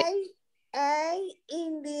 And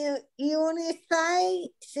in the United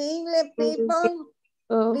States, single people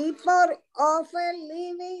often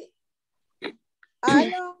living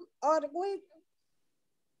alone or with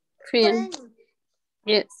friends.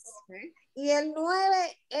 Yes. Okay. Y el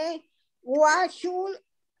 9 es what should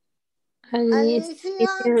Alicia,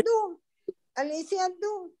 do. Alicia,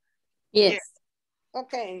 do. Yes.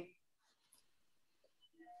 Okay.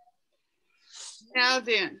 Now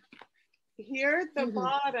then, here at the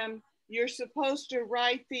bottom, you're supposed to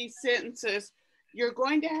write these sentences. You're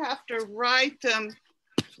going to have to write them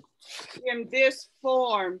in this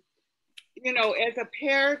form. You know, as a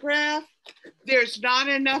paragraph, there's not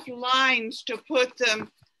enough lines to put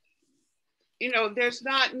them, you know, there's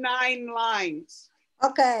not 9 lines.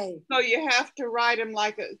 Okay. So you have to write them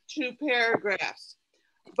like 2 paragraphs.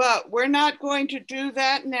 But we're not going to do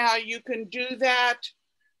that now. You can do that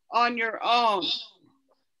on your own.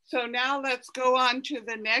 So now let's go on to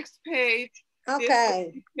the next page.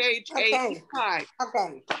 Okay. Page 85.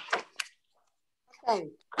 Okay. Okay.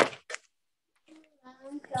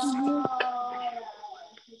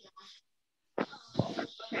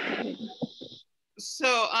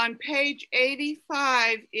 So on page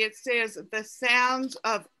 85, it says the sounds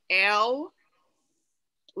of L,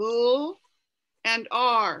 and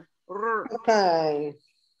R. Okay.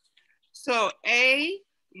 So A,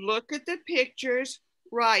 look at the pictures,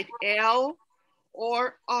 write L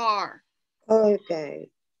or R. Okay.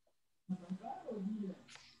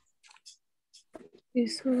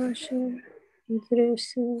 Dishwasher,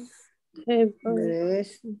 dresser,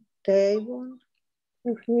 table, Table,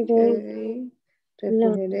 refrigerator,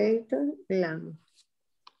 lamp.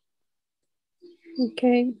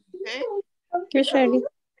 Okay. Okay. You're ready.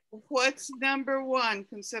 What's number 1,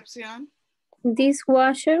 Concepcion?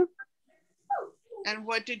 Dishwasher. And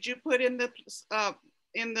what did you put in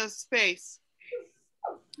the space?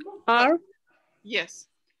 R. Yes.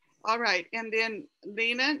 All right. And then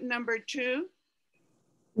Lena, number 2.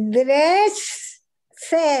 Dresser.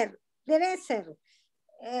 Letter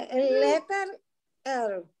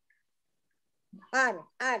R.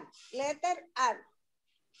 Letter R.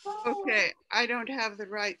 Okay, I don't have the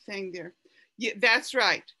right thing there. Yeah, that's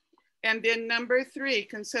right. And then number 3,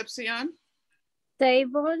 Concepcion.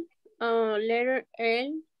 Table, letter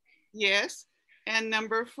L. Yes. And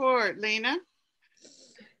number 4, Lena.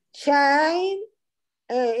 Child,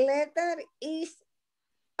 letter is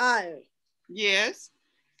R. Yes.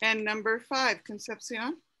 And number 5,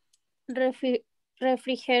 Concepcion.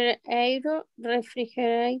 Refrigerator,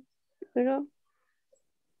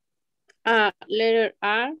 letter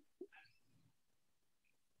R.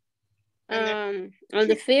 On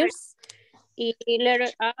the first,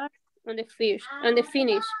 letter R on the first, on the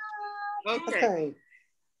finish. Okay.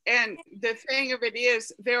 And the thing of it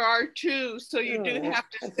is, there are 2, so you do have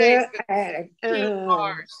to say 2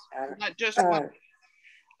 R's, not just 1.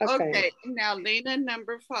 Okay. Now Lena,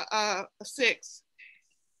 number 6.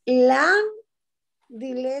 Lamp,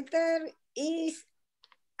 the letter is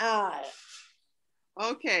R.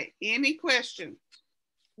 Okay, any question?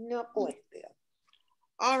 No question.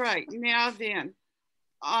 All right, now then,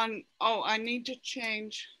 I need to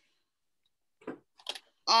change.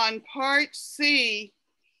 On part C,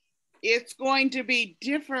 it's going to be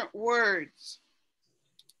different words.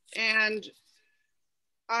 And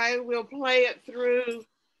I will play it through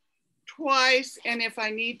twice. And if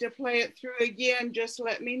I need to play it through again, just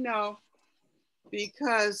let me know.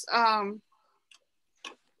 Because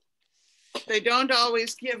they don't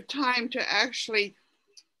always give time to actually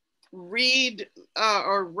read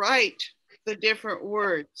or write the different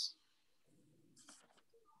words.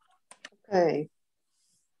 Okay.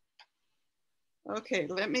 Okay,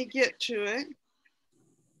 let me get to it.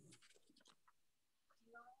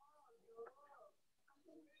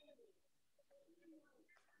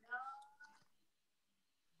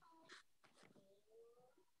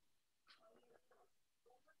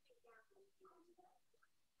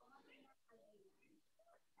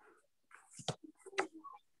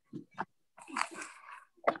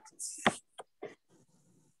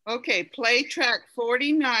 Okay, play track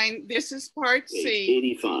 49. This is part C. Page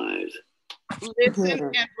 85.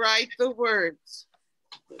 Listen and write the words.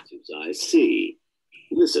 Exercise C.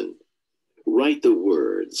 Listen. Write the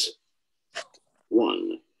words.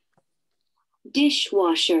 1,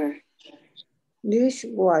 Dishwasher.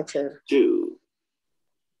 Dishwasher. 2,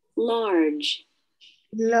 Large.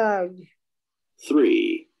 Large.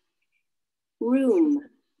 3, Room.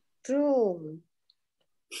 Room.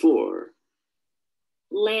 4,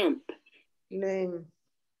 Lamp. Lamp.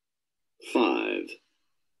 5,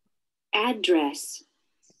 Address.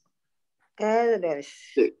 Address.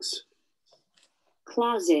 6,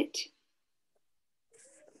 Closet.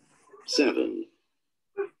 7,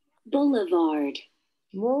 Boulevard.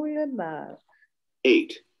 Boulevard.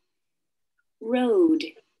 8, Road.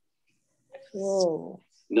 Oh.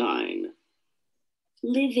 9,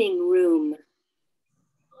 Living room.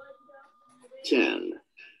 10,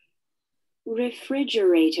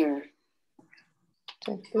 refrigerator.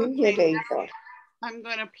 Refrigerator. I'm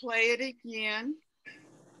going to play it again.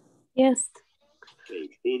 Yes.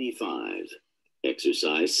 Page 85.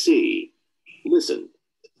 Exercise C. Listen.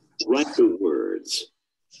 Write the words.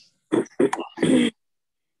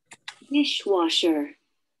 Dishwasher.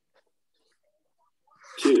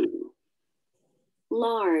 2,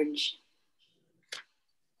 Large.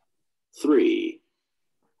 3,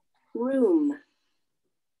 Room.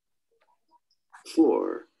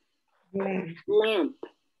 4, Lamp.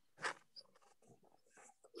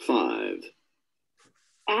 5,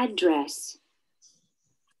 Address.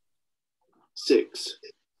 6,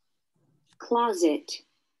 Closet.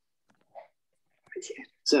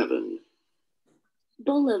 7,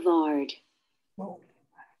 Boulevard.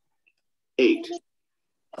 8,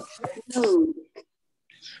 Road.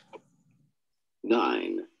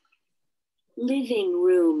 9, Living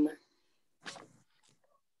room.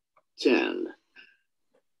 10.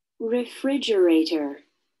 Refrigerator.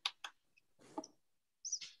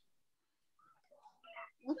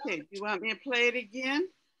 Okay, do you want me to play it again?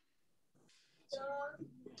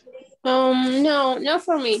 No, not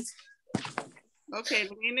for me. Okay,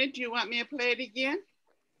 Lena, do you want me to play it again?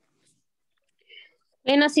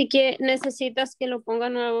 Lena, sí que necesitas que lo ponga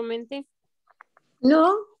nuevamente.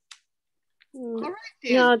 No, All right,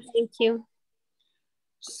 then. No, thank you.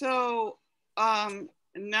 So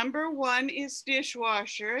number 1 is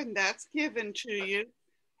dishwasher, and that's given to you.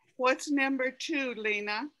 What's number 2,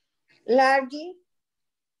 Lena? large,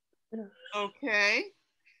 Okay.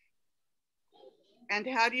 And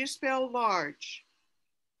how do you spell large?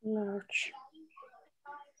 Large.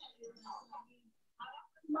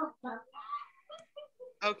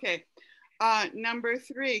 Okay. Number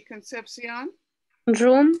 3, Concepcion.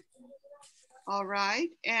 Room. All right.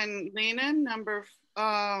 And Lena, number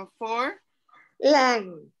 4.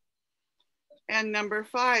 land, And number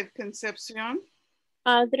 5, Concepcion.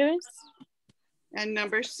 Address. And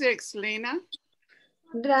number 6, Lena.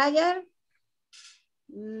 dryer,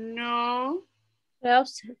 No.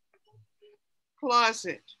 Closet.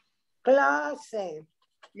 Closet. closet.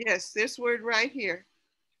 Yes, this word right here.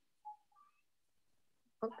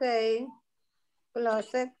 Okay,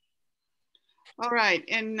 closet, All right.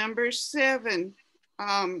 And number 7,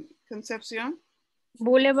 Concepcion.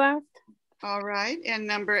 Boulevard. All right. And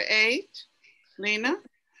number 8, Lena.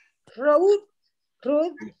 road,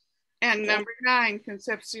 road, And number 9,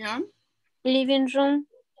 Concepcion. Living room.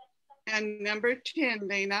 And number 10,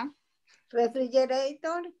 Lena.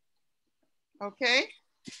 refrigerator, Okay.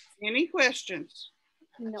 Any questions?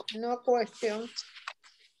 no question.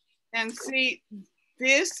 And see,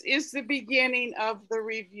 this is the beginning of the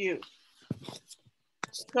review.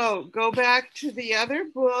 So go back to the other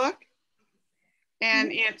book,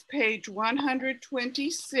 and it's page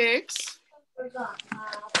 126.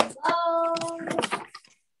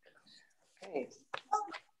 Okay.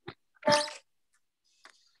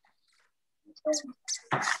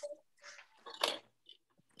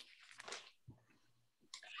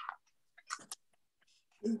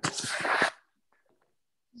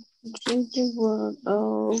 The word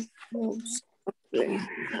of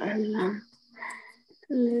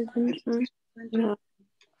living room.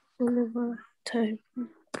 Boulevard type.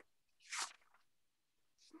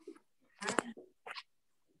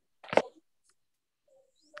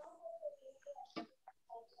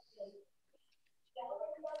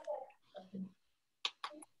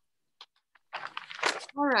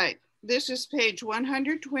 All right, this is page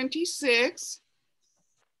 126.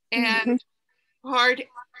 And part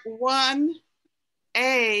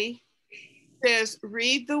 1A says,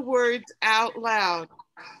 read the words out loud.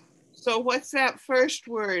 So what's that first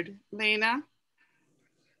word, Lena?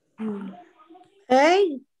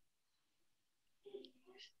 Hey,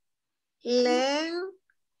 land,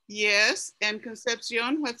 Yes, and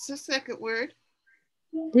Concepcion, what's the second word?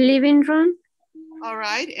 Living room. All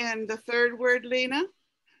right, and the third word, Lena?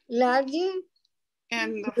 large,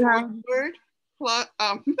 And the fourth word?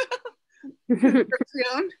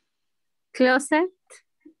 Concepcion. Closet.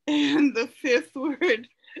 And the fifth word,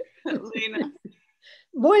 Lena.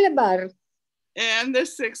 boulevard, And the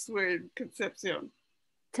sixth word, Concepcion.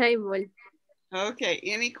 Table. Okay,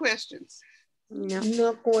 any questions?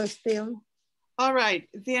 no question. All right,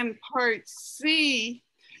 then part C.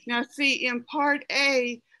 Now see, in part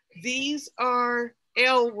A, these are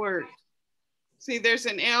L words. See, there's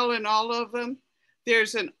an L in all of them.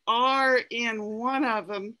 There's an R in one of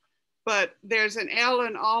them, but there's an L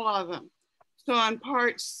in all of them. So on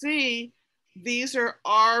part C, these are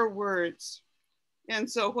R words. And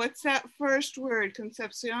so what's that first word,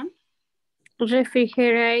 Concepcion?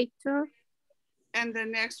 Refrigerator. And the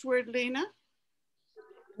next word, Lena?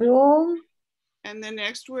 room, And the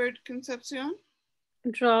next word, Concepcion.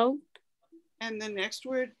 Road. And the next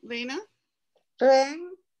word, Lena. tren,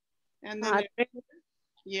 And the next,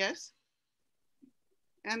 yes.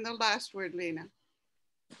 And the last word, Lena.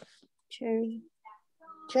 Chain.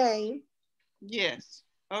 chain, Yes.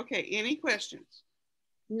 Okay, any questions?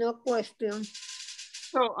 no question.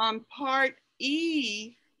 So on part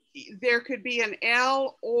E, there could be an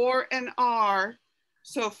L or an R.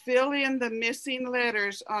 So fill in the missing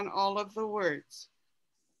letters on all of the words.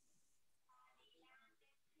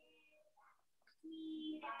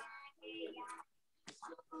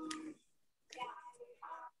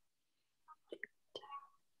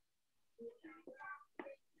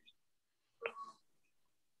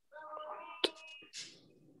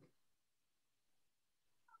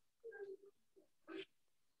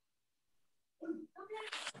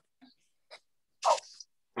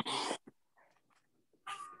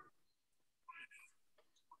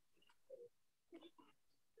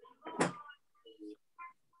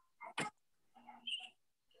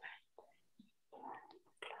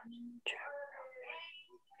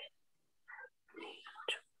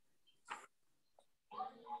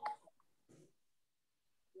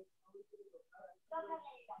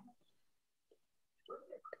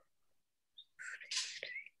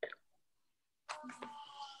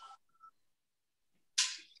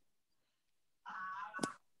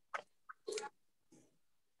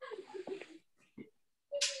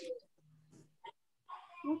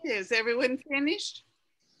 Okay, is everyone finished?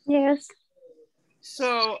 Yes.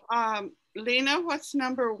 So Lena, what's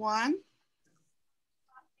number 1?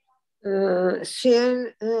 Letter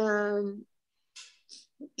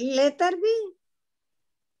B.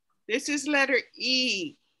 This is letter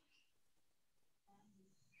E.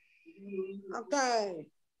 Okay.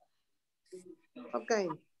 Okay.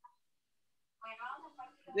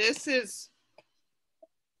 This is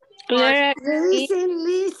Letra E.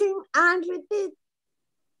 Listen and repeat.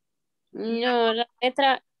 No, la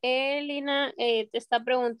letra E, Lina, te está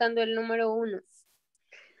preguntando el número 1.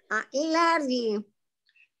 Larry.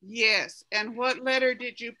 yes. And what letter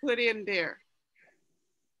did you put in there?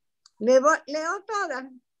 Leo todas.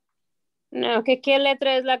 No, ¿qué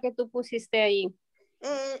letra es la que tú pusiste ahí?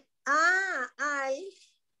 I.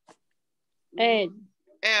 L.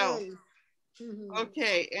 L.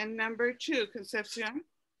 Okay, and number 2, Concepcion.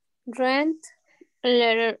 Rent,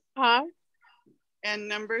 letter R. And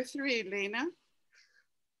number 3, Lena.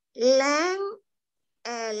 Len,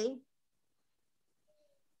 L.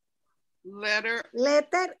 Letter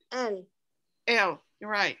L. L,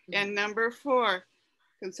 right. And number 4,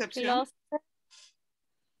 Concepcion.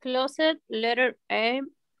 Closet, letter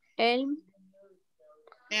M, L.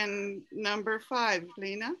 And number 5,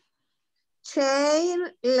 Lena. Chain,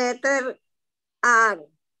 letter R.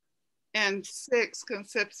 And 6,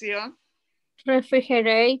 Concepcion.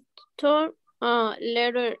 Refrigerator,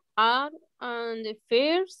 letter R, and the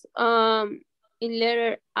first,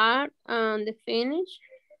 letter R, and the finish.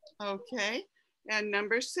 Okay. And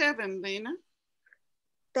number 7, Lena.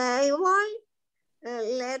 Table,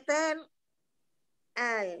 letter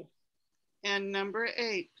L. And number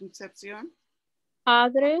 8, Concepcion.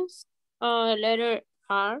 Address, letter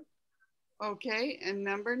R. Okay. And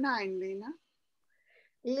number 9, Lena.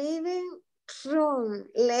 Living room,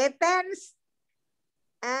 letters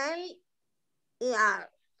L, R,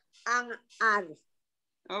 and R.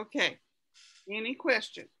 Okay. Any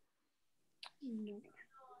question?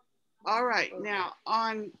 All right. Now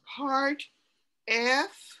on part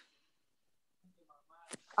F,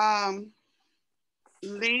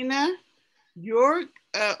 Lena, your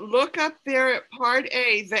look up there at part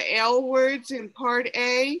A, the L words in part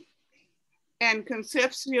A, and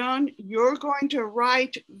Concepcion, you're going to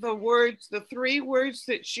write the words, the 3 words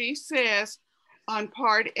that she says on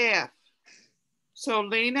part F. So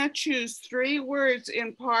Lena, choose 3 words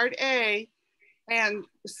in part A and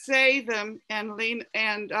say them, and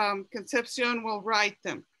Concepcion will write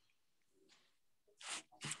them.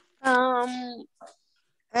 A.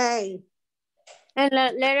 And la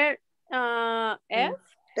letter F.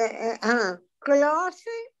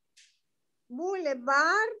 Closet,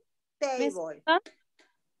 boulevard, table.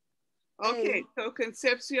 Okay, so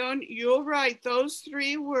Concepcion, you'll write those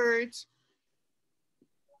 3 words,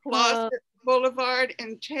 closet, boulevard,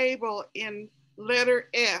 and table in letter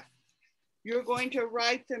F. You're going to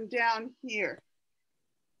write them down here.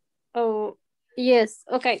 Oh, yes,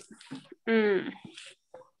 okay.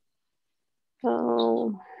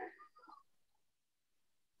 Oh.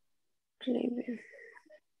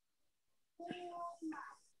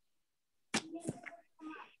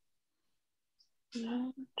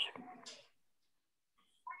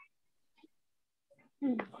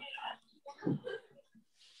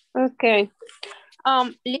 Okay.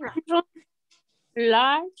 Living room,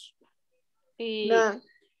 large, No.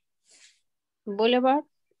 boulevard.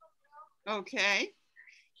 Okay.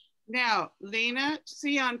 Now, Lena,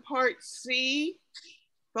 see on part C,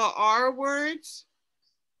 the R words,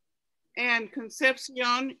 and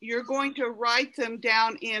Concepcion, you're going to write them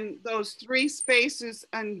down in those 3 spaces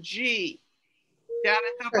and G down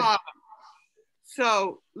at the bottom.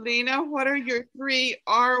 So, Lena, what are your 3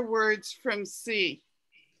 R words from C?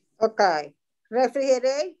 Okay.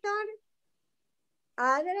 Refrigerator,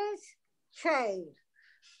 address, chair.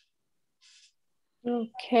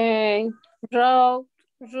 Okay. Road,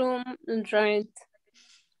 room, rent.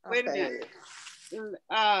 Wait a minute.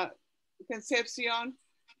 Concepcion,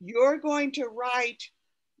 you're going to write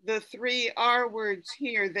the 3 R words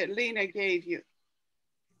here that Lena gave you.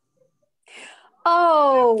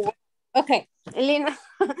 Oh, okay. Lena.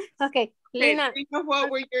 Okay. Lena. Lena, what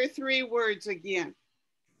were your 3 words again?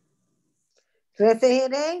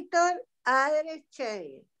 Refrigerator, address,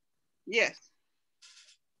 chair. Yes.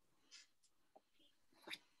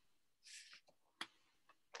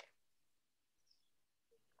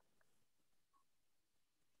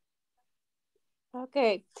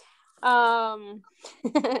 Okay.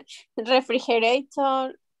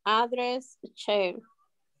 Refrigerator, address, chair.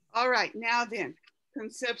 All right, now then,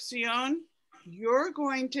 Concepcion, you're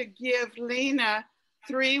going to give Lena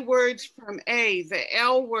 3 words from A, the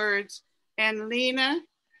L words, and Lena,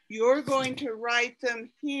 you're going to write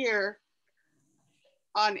them here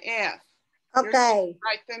on F. Okay.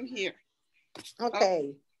 Write them here.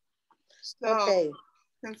 Okay. So, Okay.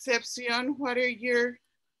 Concepcion, what are your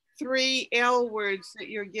 3 L words that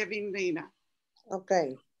you're giving Lena?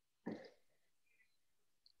 Okay.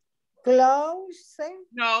 Close.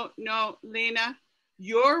 No, Lena,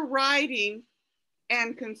 you're writing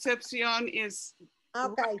and Concepcion is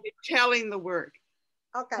telling the word.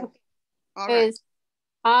 Okay. All right. Is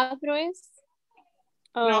address.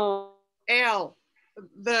 No, L,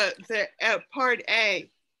 the part A.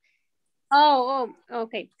 Oh,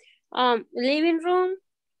 okay. Living room,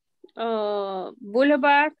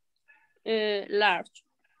 boulevard, large.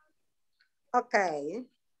 Okay.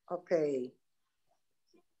 Okay.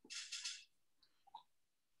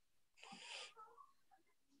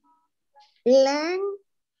 Land.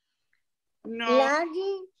 No.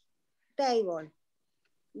 Large table.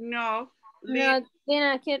 No. No,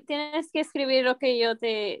 tienes que escribir lo que yo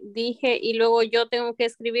te dije y luego yo tengo que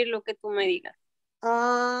escribir lo que tú me digas.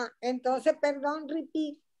 Entonces, perdón,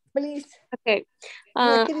 repeat, please. Okay.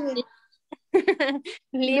 No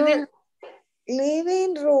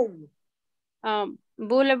living room.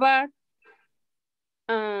 Boulevard.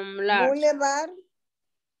 Large. Boulevard.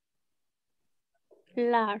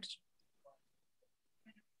 Large.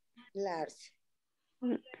 Large.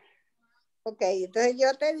 Ok, entonces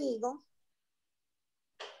yo te digo.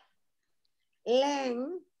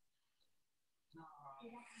 Len.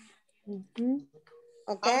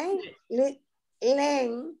 Ok.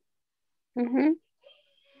 Len.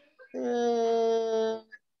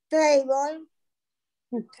 Table.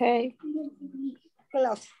 Okay.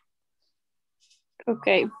 Close.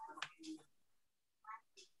 Okay.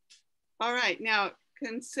 All right, now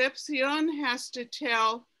Concepcion has to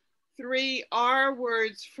tell 3 R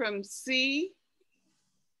words from C,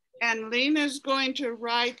 and Lena's going to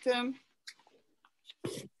write them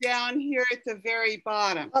down here at the very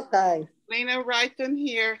bottom. Okay. Lena, write them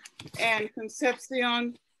here, and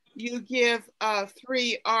Concepcion, you give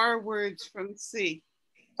 3 R words from C.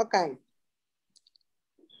 Okay.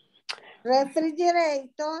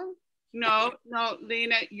 Refrigerator. No,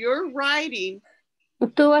 Lena, you're writing.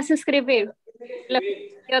 Tú vas a escribir.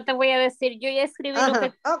 Yo te voy a decir, yo ya escribí lo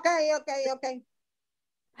que... Okay.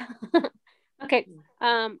 Okay.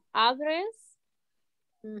 Address.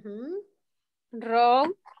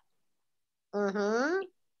 Road.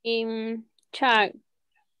 Child.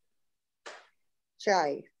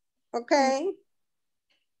 Child. Okay.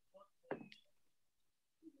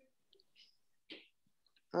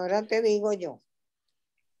 Ahora te digo yo.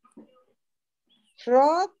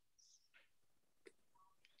 Road.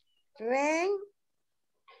 Rent.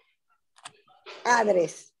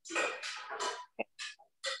 Address.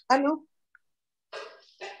 No.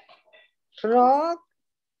 Road.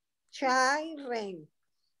 Child. Rent.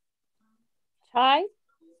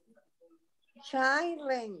 Child.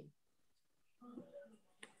 Rent.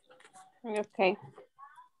 Okay.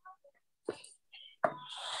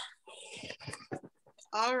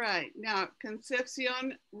 All right, now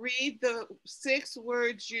Concepcion, read the 6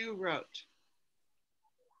 words you wrote.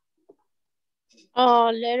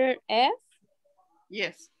 Letter F.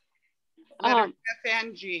 Yes. Letter F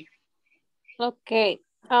and G. Okay.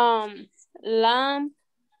 Lamp,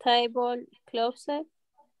 table, closet.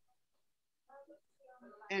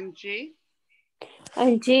 And G?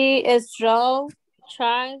 And G is draw,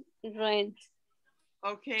 child, rent.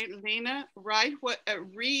 Okay, Lena, read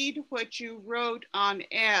what you wrote on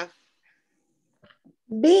F.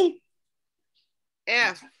 B.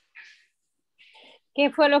 F. ¿Qué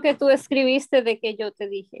fue lo que tú escribiste de que yo te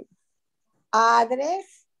dije?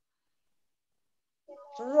 Address,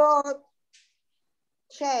 road,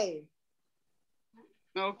 chair.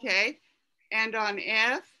 Okay. And on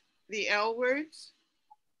F, the L words?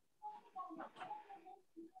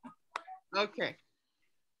 Okay.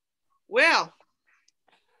 Well,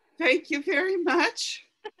 thank you very much.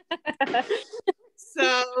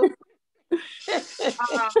 So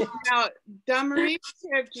now Damarie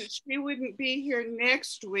said she wouldn't be here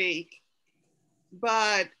next week,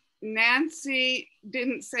 but Nancy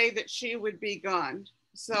didn't say that she would be gone.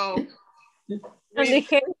 So we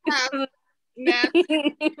have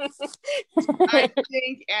Nancy, I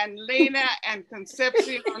think, and Lena and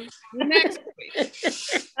Concepcion next week.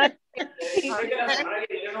 Okay.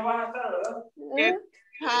 It's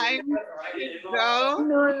time to go.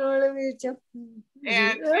 No,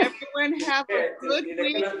 And everyone have a good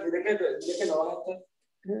week.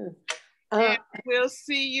 And we'll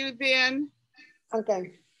see you then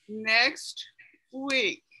next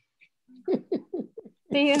week.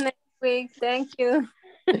 See you next week. Thank you.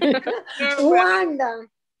 Wanda,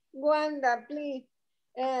 please.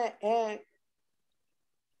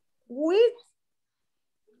 With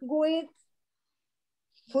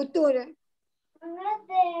future.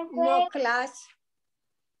 No class.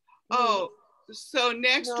 Oh, so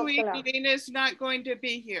next No week, class. Lena's not going to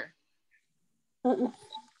be here.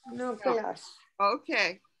 No class.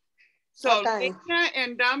 Okay. So Okay. Lena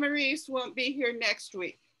and Damaris won't be here next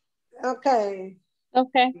week. Okay.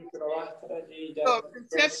 Okay. So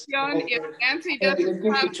Concepcion, if Nancy doesn't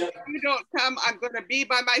come, if you don't come, I'm going to be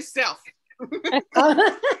by myself.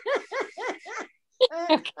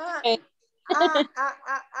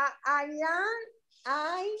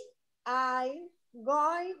 I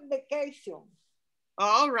going vacation.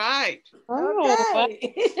 All right.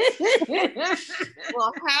 Okay.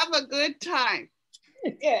 Well, have a good time.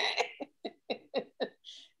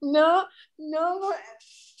 No,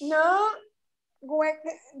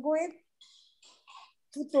 with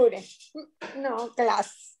future. No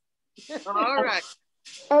class. All right.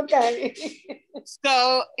 Okay.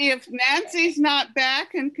 So if Nancy's not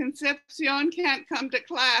back and Concepcion can't come to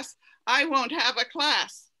class, I won't have a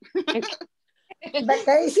class.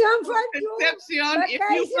 Vacation for you. Concepcion, if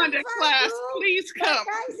you want a class, please come.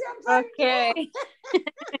 Okay.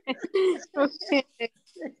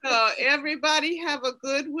 So everybody have a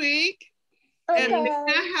good week. And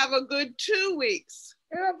Lena have a good 2 weeks.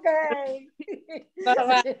 Okay.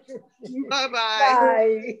 Bye-bye. Bye-bye.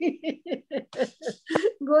 Bye.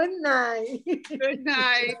 Good night. Good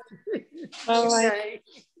night. Bye-bye.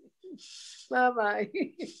 Bye-bye.